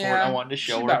ready for it. Yeah, I wanted to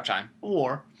show it's her. about time.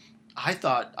 Or I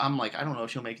thought, I'm like, I don't know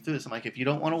if she'll make it through this. I'm like, if you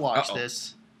don't want to watch Uh-oh.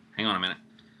 this, Hang on a minute.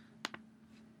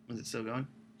 is it still going?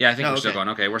 Yeah, I think Oh, we're still okay. going.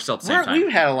 Okay, we're still at the same time.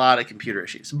 We've had a lot of computer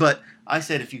issues, but I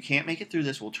said if you can't make it through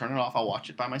this, we'll turn it off. I'll watch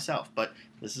it by myself. But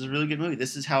this is a really good movie.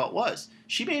 This is how it was.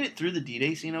 She made it through the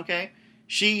D-Day scene, okay?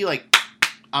 She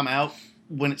I'm out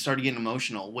when it started getting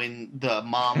emotional. When the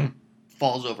mom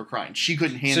falls over crying, she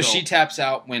couldn't handle. So she taps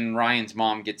out when Ryan's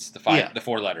mom gets the Yeah. the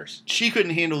 4 letters. She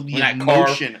couldn't handle the When that car-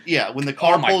 emotion. Yeah, when the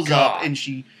car Oh my pulls up God. and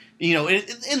she.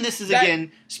 And this is That-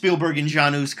 again Spielberg and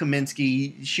Janusz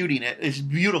Kaminski shooting it. It's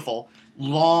beautiful,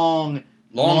 long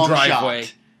driveway.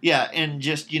 shot. Yeah, and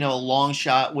just a long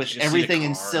shot with Just see the everything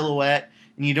in car. silhouette,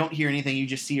 and you don't hear anything. You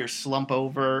just see her slump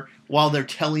over while they're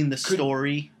telling the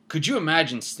story. Could you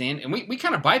imagine and we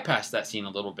kind of bypassed that scene a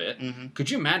little bit. Mm-hmm. Could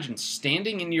you imagine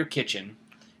standing in your kitchen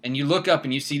and you look up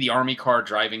and you see the army car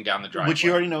driving down the driveway? Which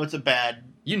you already know it's a bad,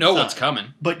 You know what's sign. coming,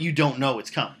 but you don't know it's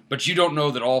coming. but you don't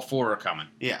know that all 4 are coming.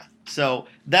 Yeah, so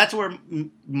that's where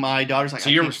my daughter's like. So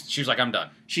she was like, I'm done.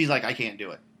 She's like, I can't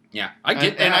do it. Yeah, I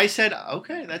get that. And I said,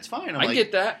 okay, that's fine. I'm I like,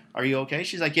 get that. Are you okay?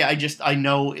 She's like, yeah, I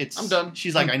know it's. I'm done.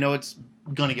 She's like, I know it's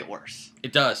gonna get worse.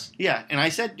 It does. Yeah, and I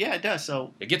said, yeah, it does.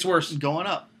 So It gets worse. going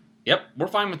up. Yep, we're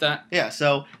fine with that. Yeah,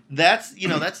 so that's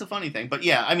that's the funny thing. But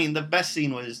yeah, I mean, the best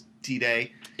scene was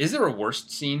D-Day. Is there a worst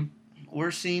scene?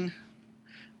 Worst scene,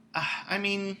 I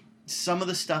mean, some of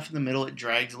the stuff in the middle it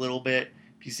drags a little bit.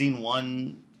 you've seen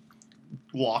one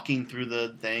walking through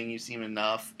the thing, you've seen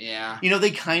enough. Yeah. You know,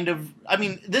 they kind of. I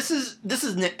mean, this is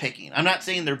nitpicking. I'm not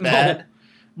saying they're bad,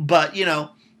 but you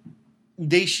know,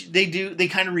 they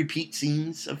kind of repeat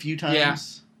scenes a few times. Yeah.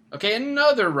 Okay,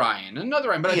 another Ryan.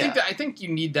 But I think you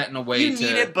need that in a way. You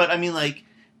need it, but I mean, like,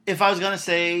 if I was gonna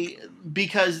say,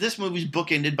 because this movie's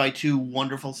bookended by two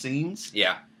wonderful scenes.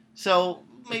 Yeah. So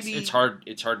maybe it's hard.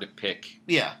 It's hard to pick.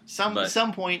 Yeah.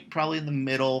 Some point, probably in the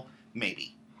middle,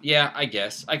 maybe. Yeah, I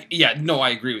guess. I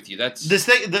agree with you. That's this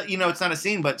thing. You know, it's not a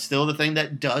scene, but still, the thing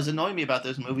that does annoy me about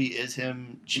this movie is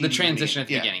him cheating. The transition at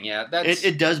the beginning. Yeah,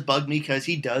 it does bug me because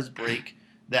he does break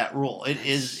that rule. It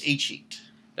is a cheat.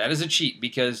 That is a cheat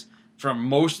because from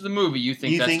most of the movie, you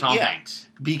think that's Tom Hanks.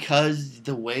 Because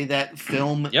the way that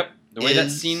film. Yep, the way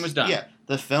that scene was done. Yeah,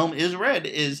 the film is read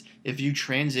is if you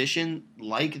transition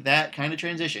like that kind of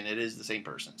transition, it is the same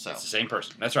person. So it's the same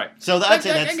person. That's right. So I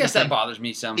guess that bothers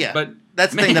me some. Yeah, but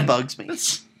that's the thing that bugs me.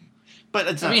 But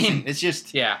it's not. It's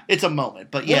just. Yeah. It's a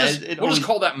moment. But we'll just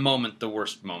call that moment the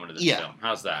worst moment of this film.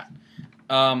 How's that?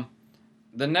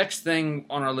 The next thing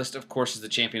on our list, of course, is the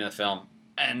champion of the film,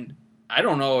 and I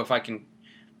don't know if I can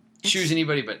choose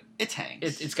anybody, but it's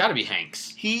Hanks. It's got to be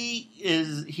Hanks.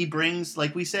 He brings,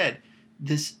 like we said,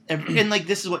 this and like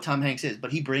this is what Tom Hanks is,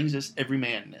 but he brings us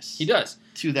everymanness. He does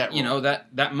to that role. You know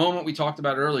that moment we talked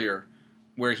about earlier,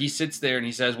 where he sits there and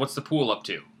he says, "What's the pool up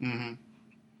to?" Mm-hmm.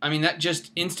 I mean, that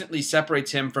just instantly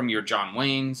separates him from your John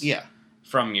Waynes. Yeah.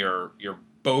 From your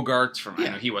Bogarts. From yeah. I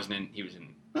know he was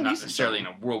not necessarily in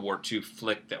a World War II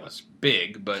flick that was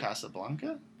big, but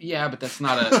Casablanca. Yeah, but that's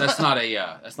not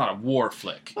a war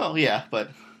flick. Well, yeah,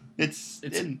 but it's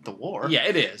in the war. Yeah,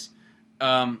 it is.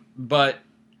 But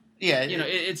yeah, you know,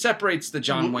 it separates the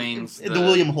John Waynes, the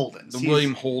William Holdens,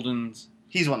 William Holdens.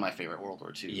 He's one of my favorite World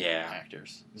War II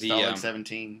actors. Stalag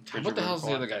 17. What the hell's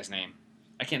the other guy's name?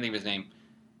 I can't think of his name.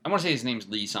 I want to say his name's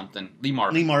Lee something. Lee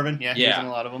Marvin. Lee Marvin. Yeah, he's in a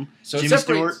lot of them. So Jimmy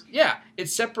Stewart. Yeah, it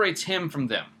separates him from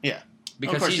them. Yeah.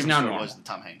 Because of course, he's Jimmy now Stewart normal. Was the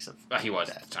Tom Hanks of he was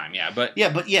that. at the time, yeah, but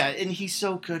and he's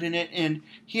so good in it, and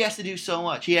he has to do so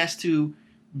much. He has to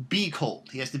be cold.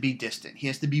 He has to be distant. He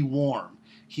has to be warm.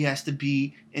 He has to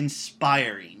be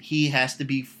inspiring. He has to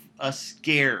be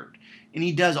scared, and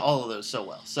he does all of those so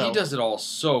well. So he does it all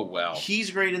so well.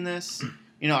 He's great in this.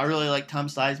 You know, I really like Tom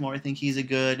Sizemore. I think he's a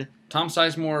good Tom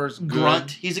Sizemore's good.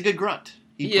 Grunt. He's a good grunt.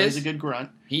 He plays a good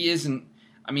grunt. He isn't.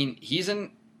 I mean, he's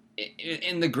in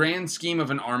the grand scheme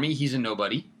of an army. He's a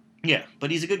nobody. Yeah,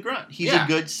 but he's a good grunt. He's a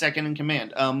good second in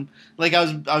command. Like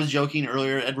I was joking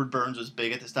earlier, Edward Burns was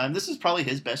big at this time. This is probably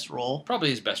his best role. Probably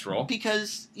his best role.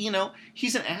 Because, you know,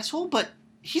 he's an asshole, but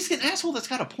he's an asshole that's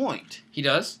got a point. He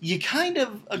does. You kind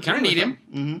of need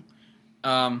him.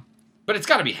 Mm-hmm. But it's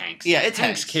got to be Hanks. Yeah, it's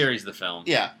Hanks carries the film.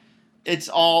 Yeah. It's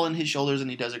all in his shoulders, and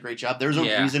he does a great job. There's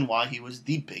a reason why he was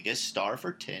the biggest star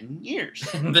for 10 years.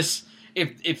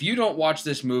 If you don't watch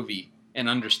this movie and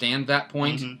understand that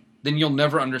point, then you'll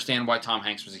never understand why Tom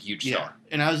Hanks was a huge star.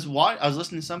 And I was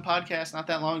listening to some podcast not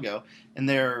that long ago, and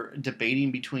they're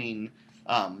debating between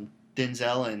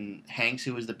Denzel and Hanks,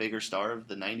 who was the bigger star of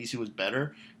the 90s, who was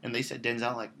better. And they said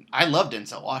Denzel, like, I love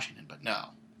Denzel Washington, but no.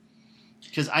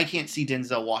 Because I can't see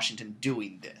Denzel Washington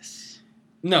doing this.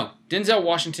 No, Denzel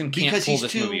Washington can't pull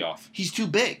this movie off. He's too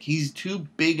big. He's too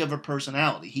big of a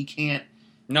personality. He can't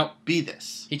be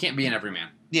this. He can't be an everyman.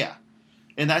 Yeah.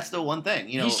 And that's the one thing,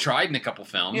 you know. He's tried in a couple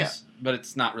films, but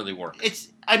it's not really working. It's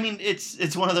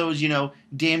one of those, you know,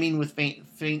 damning with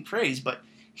faint phrase, but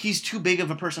he's too big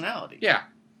of a personality. Yeah.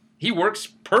 He works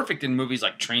perfect in movies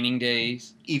like Training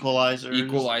Days, Equalizer,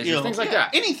 things like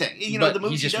that. Anything. You know, but the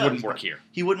movies he just wouldn't work here.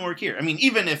 He wouldn't work here. I mean,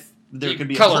 even if there could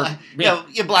be color,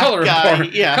 a black color guy,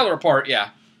 apart, color apart, yeah.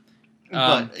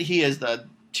 But he is the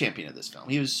champion of this film.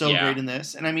 He was so great in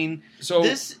this, and I mean,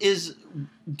 this is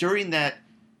during that.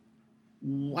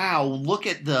 Wow! Look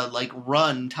at the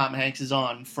run Tom Hanks is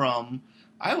on from,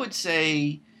 I would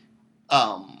say,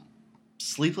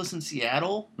 Sleepless in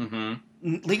Seattle,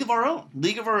 League of Our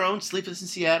Own, Sleepless in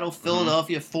Seattle,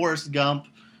 Philadelphia, Forrest Gump,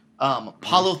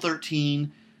 Apollo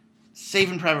 13,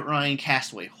 Saving Private Ryan,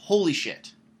 Castaway. Holy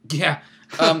shit! Yeah.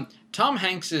 Tom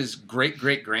Hanks's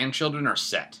great-great-grandchildren are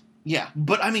set. Yeah,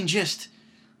 but I mean,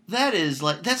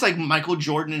 that's like Michael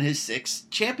Jordan and his 6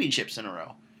 championships in a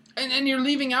row. And you're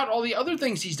leaving out all the other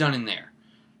things he's done in there.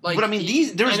 Like, but I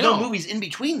mean, there's no movies in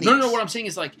between these. No. What I'm saying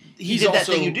is he did that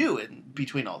thing you do in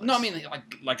between all this. No, I mean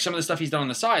like some of the stuff he's done on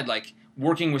the side, like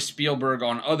working with Spielberg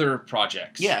on other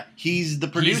projects. Yeah, he's the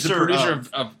producer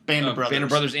of Band of Brothers. Band of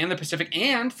Brothers and the Pacific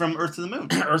and from Earth to the Moon.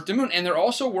 Earth to the Moon, and they're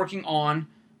also working on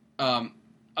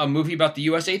a movie about the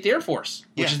U.S. 8th Air Force,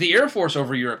 which is the Air Force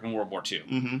over Europe in World War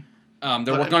II.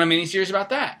 They're working on a miniseries about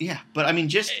that. Yeah, but I mean,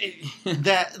 just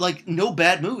that, like, no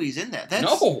bad movies in that.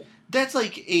 That's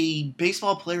like a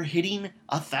baseball player hitting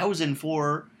 1,000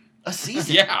 for a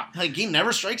season. Yeah. Like, he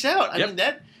never strikes out. I mean,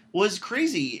 that was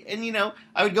crazy. And,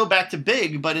 I would go back to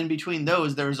Big, but in between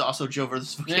those, there was also Joe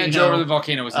vs. Volcano. Yeah, Joe vs.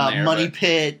 Volcano was in there. Money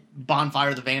Pit, Bonfire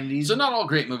of the Vanities. So not all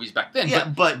great movies back then. Yeah,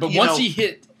 but once he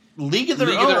hit League of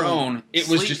Their Own, it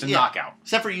was just a knockout.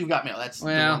 Except for You've Got Mail. That's the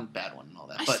one bad one and all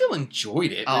that. I still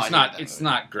enjoyed it. Oh, it's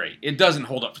not great. It doesn't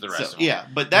hold up for the rest of them. Yeah,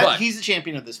 but he's the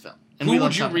champion of this film. And who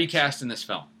would you recast in this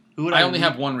film? I only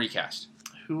have one recast.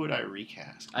 Who would I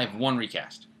recast? I have one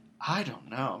recast. I don't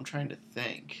know. I'm trying to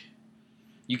think.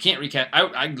 You can't recast.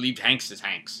 I'd leave Hanks as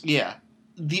Hanks. Yeah.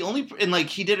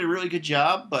 He did a really good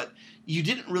job, but you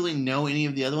didn't really know any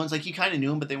of the other ones. Like, you kind of knew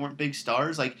them, but they weren't big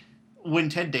stars. Like, when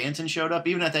Ted Danson showed up,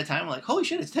 even at that time, I'm like, holy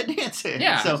shit, it's Ted Danson.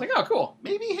 Yeah, so I was like, oh, cool.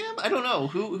 Maybe him? I don't know.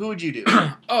 Who would you do?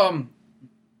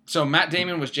 So Matt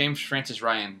Damon was James Francis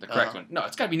Ryan, the correct one. No,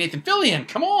 it's got to be Nathan Fillion.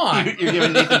 Come on. You're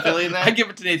giving Nathan Fillion that? I'd give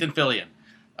it to Nathan Fillion.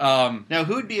 Now,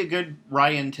 who would be a good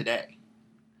Ryan today?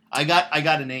 I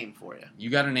got a name for you. You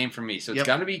got a name for me. So it's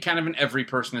got to be kind of an every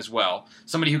person as well.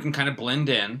 Somebody who can kind of blend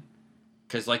in.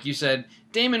 Because like you said,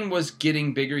 Damon was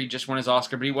getting bigger. He just won his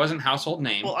Oscar, but he wasn't a household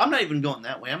name. Well, I'm not even going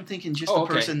that way. I'm thinking just a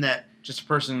person that... Just a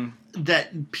person...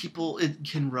 That it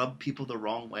can rub people the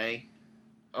wrong way.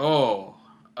 Oh.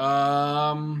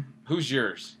 Who's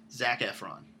yours? Zac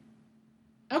Efron.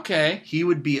 Okay. He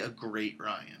would be a great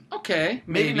Ryan. Okay.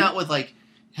 Maybe not with, like...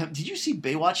 Did you see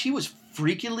Baywatch? He was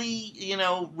freakily,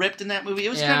 ripped in that movie. It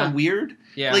was kind of weird.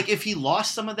 Yeah. Like, if he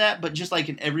lost some of that, but just like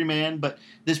an everyman, but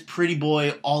this pretty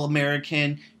boy,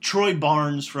 all-American, Troy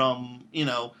Barnes from,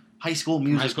 High School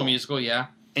Musical. High School Musical, yeah.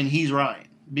 And he's Ryan.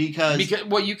 Because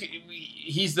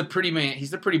he's the pretty man.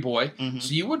 He's the pretty boy. Mm-hmm.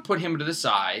 So you would put him to the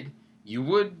side. You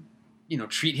would,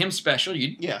 treat him special.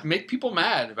 You'd make people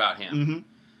mad about him. Mm-hmm.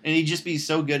 And he'd just be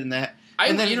so good in that.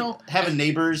 And then, have a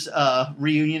Neighbors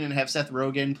reunion and have Seth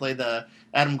Rogen play the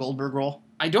Adam Goldberg role.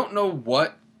 I don't know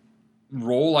what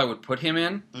role I would put him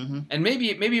in. Mm-hmm. And maybe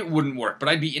it wouldn't work, but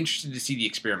I'd be interested to see the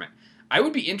experiment. I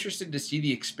would be interested to see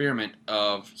the experiment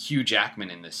of Hugh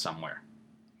Jackman in this somewhere.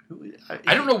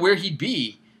 I don't know where he'd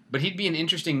be, but he'd be an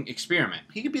interesting experiment.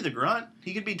 He could be the Grunt.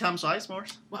 He could be Tom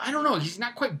Sizemore. Well, I don't know. He's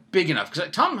not quite big enough.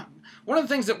 Because one of the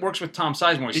things that works with Tom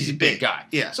Sizemore is he's a big guy.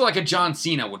 Yeah. So like a John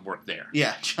Cena would work there.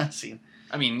 Yeah, John Cena.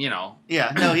 I mean,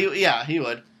 Yeah, no, he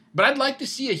would. But I'd like to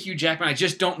see a Hugh Jackman. I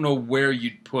just don't know where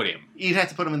you'd put him. You'd have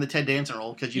to put him in the Ted Danson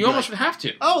role because you almost would have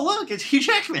to. Oh, look, it's Hugh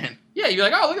Jackman. Yeah, you'd be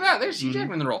like, oh, look at that. There's Hugh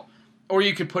Jackman in the role. Or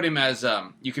you could put him as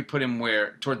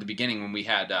where toward the beginning when we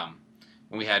had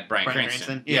Bryan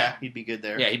Cranston. Yeah, he'd be good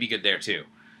there. Yeah, he'd be good there too.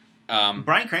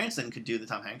 Bryan Cranston could do the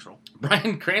Tom Hanks role.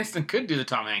 Bryan Cranston could do the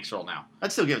Tom Hanks role now.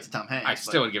 I'd still give it to Tom Hanks. I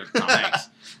still would give it to Tom Hanks.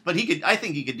 But I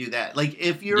think he could do that. Like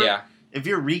if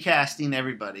you're recasting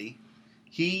everybody,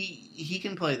 he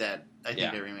can play that. I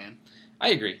think every man. I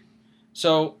agree.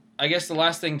 So I guess the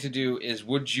last thing to do is,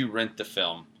 would you rent the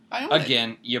film? I own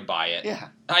it. You buy it. Yeah.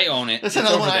 I own it. That's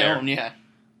another one I own. Yeah.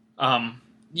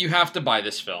 You have to buy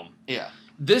this film. Yeah.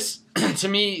 This to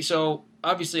me. So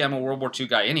obviously, I'm a World War II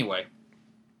guy anyway.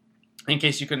 In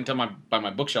case you couldn't tell by my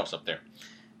bookshelves up there.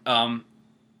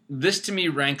 This to me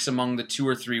ranks among the 2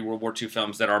 or 3 World War II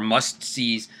films that are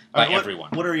must-sees by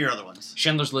everyone. What are your other ones?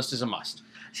 Schindler's List is a must.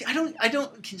 See, I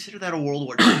don't consider that a World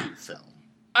War II film.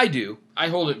 I do. I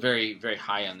hold it very, very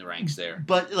high on the ranks there.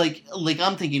 But like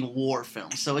I'm thinking war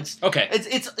films, so it's okay.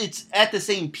 It's at the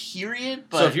same period.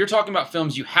 But so if you're talking about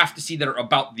films you have to see that are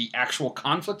about the actual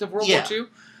conflict of World War II,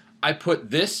 I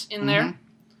put this in there.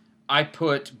 I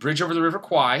put Bridge Over the River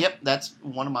Kwai. Yep, that's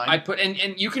one of mine. I put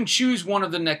and you can choose one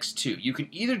of the next 2. You can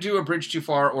either do A Bridge Too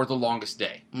Far or The Longest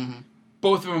Day. Mm-hmm.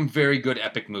 Both of them very good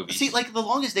epic movies. See, like The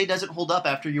Longest Day doesn't hold up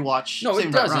after you watch. No,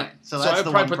 it doesn't. Ryan. So I'd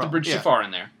probably put The Bridge Too Far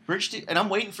in there. And I'm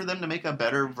waiting for them to make a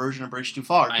better version of Bridge Too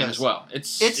Far. I am as well.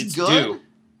 It's good. Due.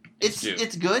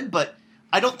 It's good, but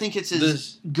I don't think it's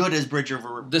as good as Bridge Over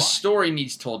River Kwai. The story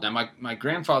needs told. Now, my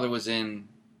grandfather was in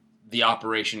the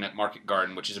operation at Market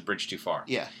Garden, which is A Bridge Too Far.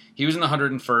 Yeah. He was in the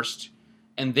 101st,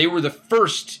 and they were the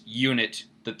first unit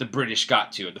that the British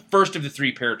got to, the first of the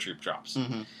 3 paratroop drops.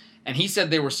 Mm-hmm. And he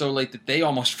said they were so late that they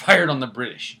almost fired on the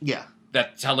British. Yeah.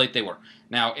 That's how late they were.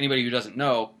 Now, anybody who doesn't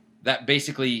know, that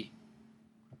basically,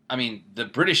 the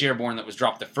British airborne that was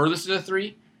dropped the furthest of the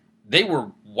 3, they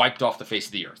were wiped off the face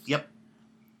of the earth. Yep.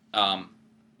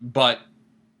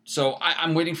 So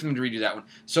I'm waiting for them to redo that one.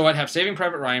 So I'd have Saving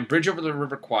Private Ryan, Bridge Over the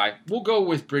River Kwai. We'll go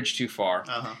with Bridge Too Far.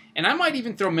 Uh-huh. And I might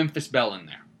even throw Memphis Belle in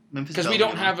there. Because we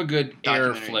don't have a good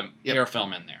air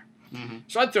film in there. Mm-hmm.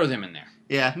 So I'd throw them in there.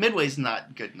 Yeah, Midway's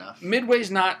not good enough.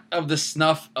 Midway's not of the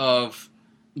snuff of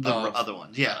The other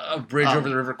ones, yeah. Of Bridge over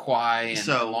the River Kwai and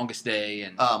so, The Longest Day.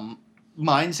 And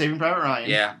mine, Saving Private Ryan.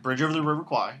 Yeah. Bridge over the River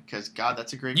Kwai, because, God,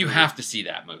 that's a great You movie. have to see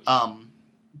that movie.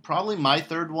 Probably my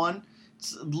third one,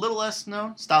 it's a little less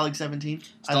known, Stalag 17.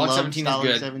 I Stalag love 17 is Stalag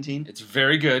good. 17. It's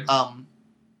very good.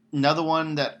 Another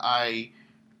one that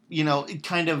it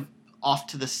kind of off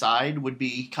to the side would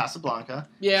be Casablanca.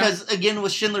 Yeah. Because, again,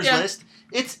 with Schindler's List,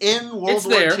 it's in World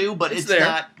War II, but it's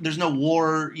not, there's no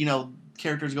war,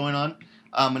 characters going on.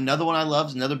 Another one I love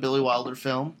is another Billy Wilder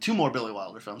film. Two more Billy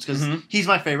Wilder films, because he's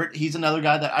my favorite. He's another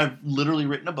guy that I've literally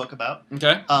written a book about.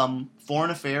 Okay. Foreign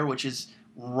Affair, which is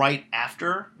right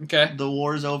after the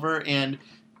war is over, and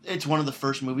it's one of the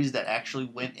first movies that actually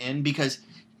went in, because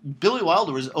Billy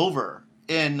Wilder was over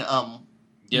in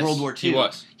World War II.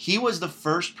 He was the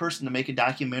first person to make a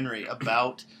documentary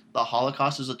about the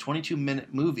Holocaust. It was a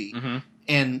 22-minute movie,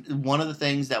 and one of the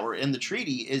things that were in the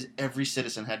treaty is every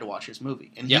citizen had to watch his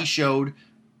movie, and he showed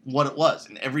what it was,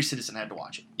 and every citizen had to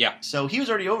watch it. Yeah. So he was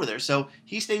already over there, so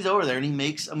he stays over there, and he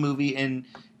makes a movie in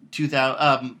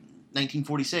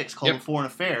 1946 called Foreign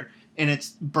Affair, and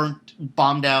it's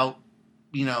bombed out,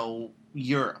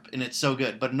 Europe, and it's so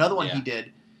good. But another one he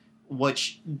did,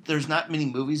 which there's not many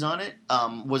movies on it,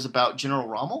 was about General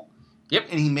Rommel. Yep.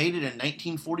 And he made it in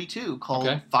 1942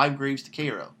 called Five Graves to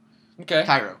Cairo. Okay.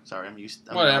 Cairo. Sorry, I'm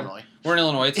Whatever. in Illinois. We're in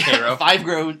Illinois. It's Cairo. Five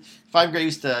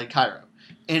Graves to Cairo.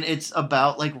 And it's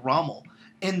about, Rommel.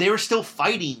 And they were still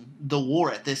fighting the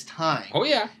war at this time. Oh,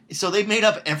 yeah. So they made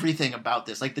up everything about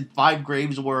this. Like, the five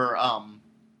graves were,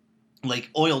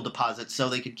 oil deposits so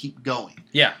they could keep going.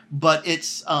 Yeah. But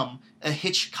it's a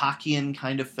Hitchcockian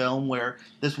kind of film where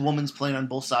this woman's playing on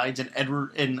both sides,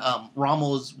 and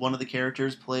Rommel is one of the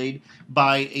characters, played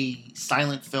by a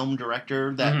silent film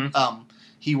director that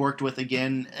he worked with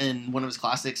again in one of his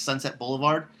classics, Sunset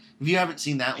Boulevard. If you haven't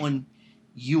seen that one,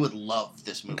 you would love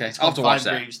this movie. Okay, it's I'll have to watch that.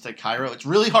 Five Graves to Cairo. It's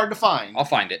really hard to find. I'll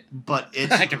find it. But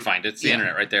it's... I can find it. It's the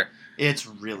internet right there. It's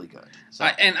really good. So.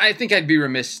 And I think I'd be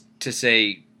remiss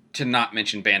to not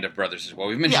mention Band of Brothers as well.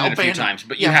 We've mentioned it a few times,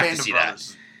 but you have to see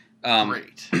that.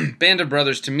 Great. Band of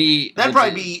Brothers, to me... That'd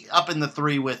probably be up in the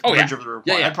 3 with Bridge over the River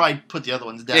Kwai. I'd probably put the other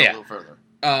ones down a little further.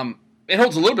 It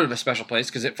holds a little bit of a special place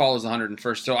because it follows the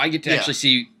 101st, so I get to actually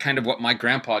see kind of what my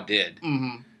grandpa did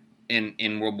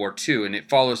in World War II, and it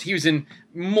follows... He was in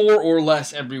more or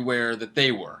less everywhere that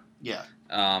they were. Yeah.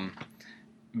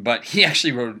 But he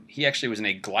actually was in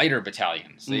a glider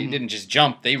battalion. So they didn't just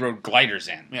jump; they rode gliders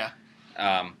in. Yeah.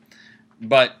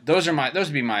 But those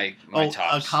would be my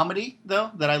tops. A comedy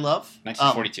though that I love.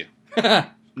 1942.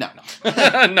 No.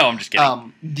 No, I'm just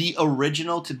kidding. The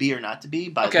original To Be or Not to Be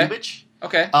by Lubitsch.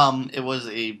 Okay. It was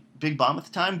a big bomb at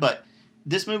the time, but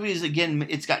this movie is, again,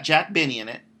 it's got Jack Benny in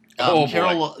it.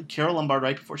 Carol Lombard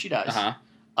right before she dies.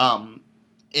 Uh-huh.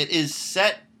 It is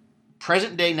set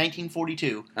present day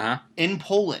 1942 in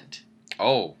Poland.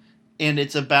 Oh. And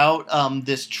it's about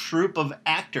this troupe of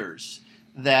actors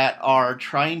that are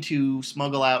trying to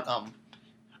smuggle out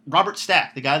Robert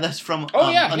Stack, the guy that's from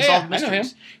Unsolved Mysteries. I know him.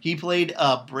 He played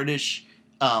a British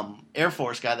Air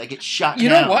Force guy that gets shot down. You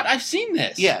know what? I've seen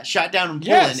this. Yeah, shot down in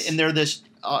Poland, and they're this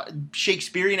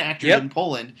Shakespearean actors in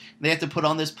Poland. They have to put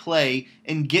on this play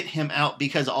and get him out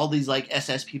because all these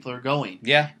SS people are going.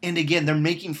 Yeah. And again, they're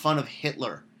making fun of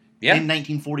Hitler. In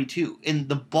 1942, and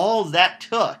the balls that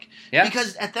took,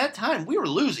 because at that time we were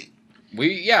losing.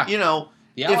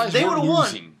 If they would have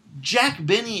won, Jack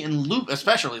Benny and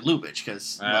especially Lubitsch,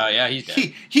 because he's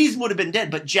dead. He would have been dead.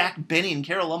 But Jack Benny and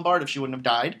Carol Lombard, if she wouldn't have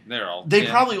died, they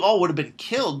probably all would have been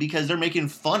killed because they're making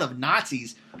fun of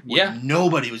Nazis.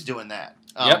 Nobody was doing that.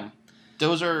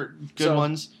 Those are good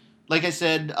ones. Like I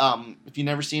said, if you've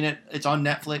never seen it, it's on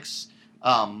Netflix.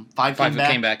 Five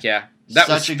Came Back. Yeah. That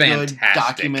Such was a fantastic. good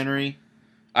documentary.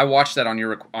 I watched that on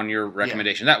your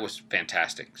recommendation. That was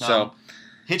fantastic. So,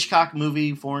 Hitchcock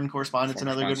movie, Foreign Correspondence,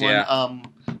 another good one.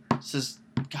 This is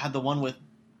the one with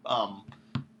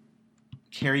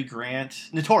Cary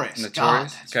Grant, Notorious.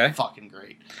 God, that's fucking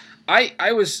great. I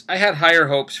had higher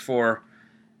hopes for.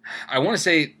 I want to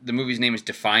say the movie's name is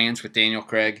Defiance with Daniel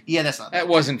Craig. Yeah, that's not. That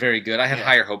wasn't very good. I had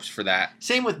higher hopes for that.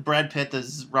 Same with Brad Pitt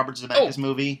as Robert Zemeckis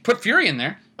movie. Put Fury in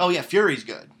there. Oh yeah, Fury's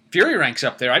good. Fury ranks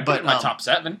up there. I'd put it in my top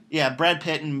 7. Yeah, Brad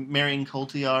Pitt and Marion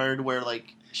Cotillard, where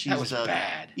she's that was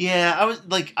bad. Yeah,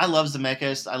 I love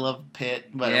Zemeckis. I love Pitt.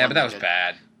 But that was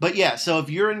bad. But yeah, so if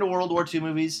you're into World War II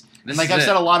movies, I've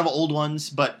said a lot of old ones,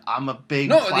 but I'm a big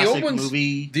classic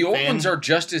movie. The old ones are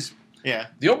just as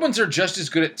the old ones are just as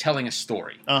good at telling a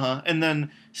story. And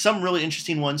then some really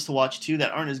interesting ones to watch too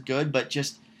that aren't as good, but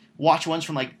just watch ones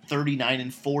from 39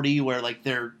 and 40 where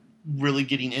they're really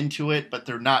getting into it, but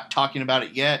they're not talking about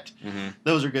it yet. Mm-hmm.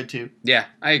 Those are good too. Yeah,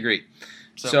 I agree.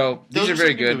 So these are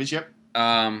very good. Movies, yep.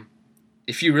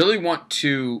 If you really want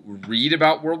to read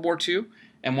about World War II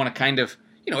and want to kind of,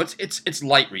 it's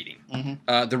light reading.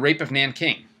 Mm-hmm. The Rape of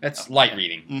Nanking. That's light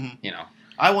reading. Mm-hmm.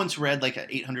 I once read like an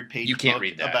 800-page book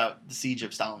about the siege of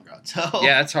Stalingrad. So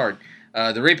yeah, that's hard.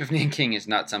 The Rape of Nanking is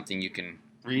not something you can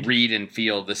read and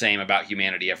feel the same about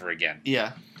humanity ever again.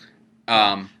 Yeah.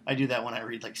 I do that when I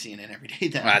read like CNN every day.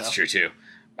 That's true too.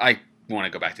 I want to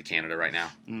go back to Canada right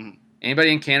now. Mm.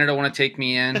 Anybody in Canada want to take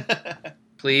me in?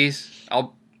 Please,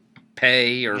 I'll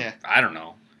pay or I don't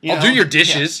know. I'll do your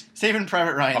dishes. Yeah. Saving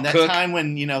Private Ryan. I'll that cook. Time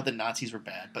when the Nazis were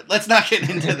bad, but let's not get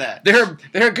into that. There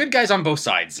are good guys on both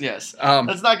sides. Yes.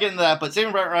 Let's not get into that. But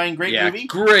Saving Private Ryan, great movie.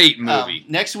 Great movie.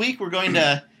 Next week we're going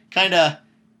to kind of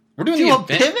do a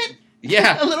pivot.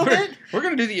 Yeah, a little bit. We're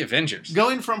going to do the Avengers.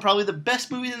 Going from probably the best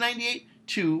movie in '98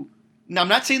 to. Now, I'm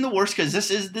not saying the worst because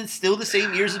this is still the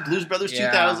same years as Blues Brothers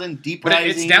 2000, Deep Rising,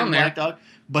 it's down there. Black Dog.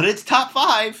 But it's top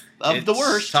 5 of the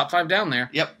worst. Top 5 down there.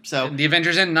 Yep. So the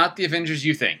Avengers and not the Avengers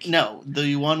you think. No,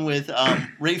 the one with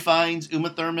Ray Fiennes, Uma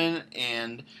Thurman,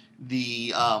 and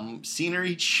the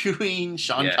scenery chewing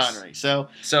Sean Connery. So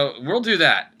we'll do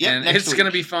that. Yep, and it's going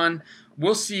to be fun.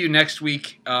 We'll see you next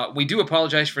week. We do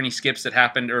apologize for any skips that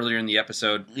happened earlier in the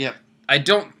episode. Yep.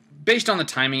 Based on the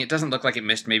timing, it doesn't look like it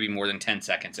missed maybe more than 10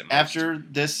 seconds at most. After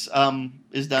this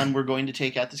is done, we're going to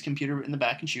take out this computer in the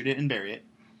back and shoot it and bury it.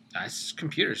 This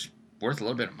computer's worth a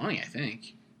little bit of money, I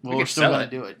think. Well, we're still going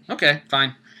to do it. Okay,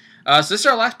 fine. So this is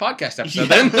our last podcast episode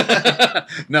then.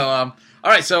 No, all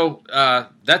right, so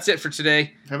that's it for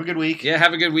today. Have a good week. Yeah,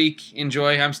 have a good week.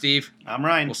 Enjoy. I'm Steve. I'm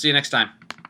Ryan. We'll see you next time.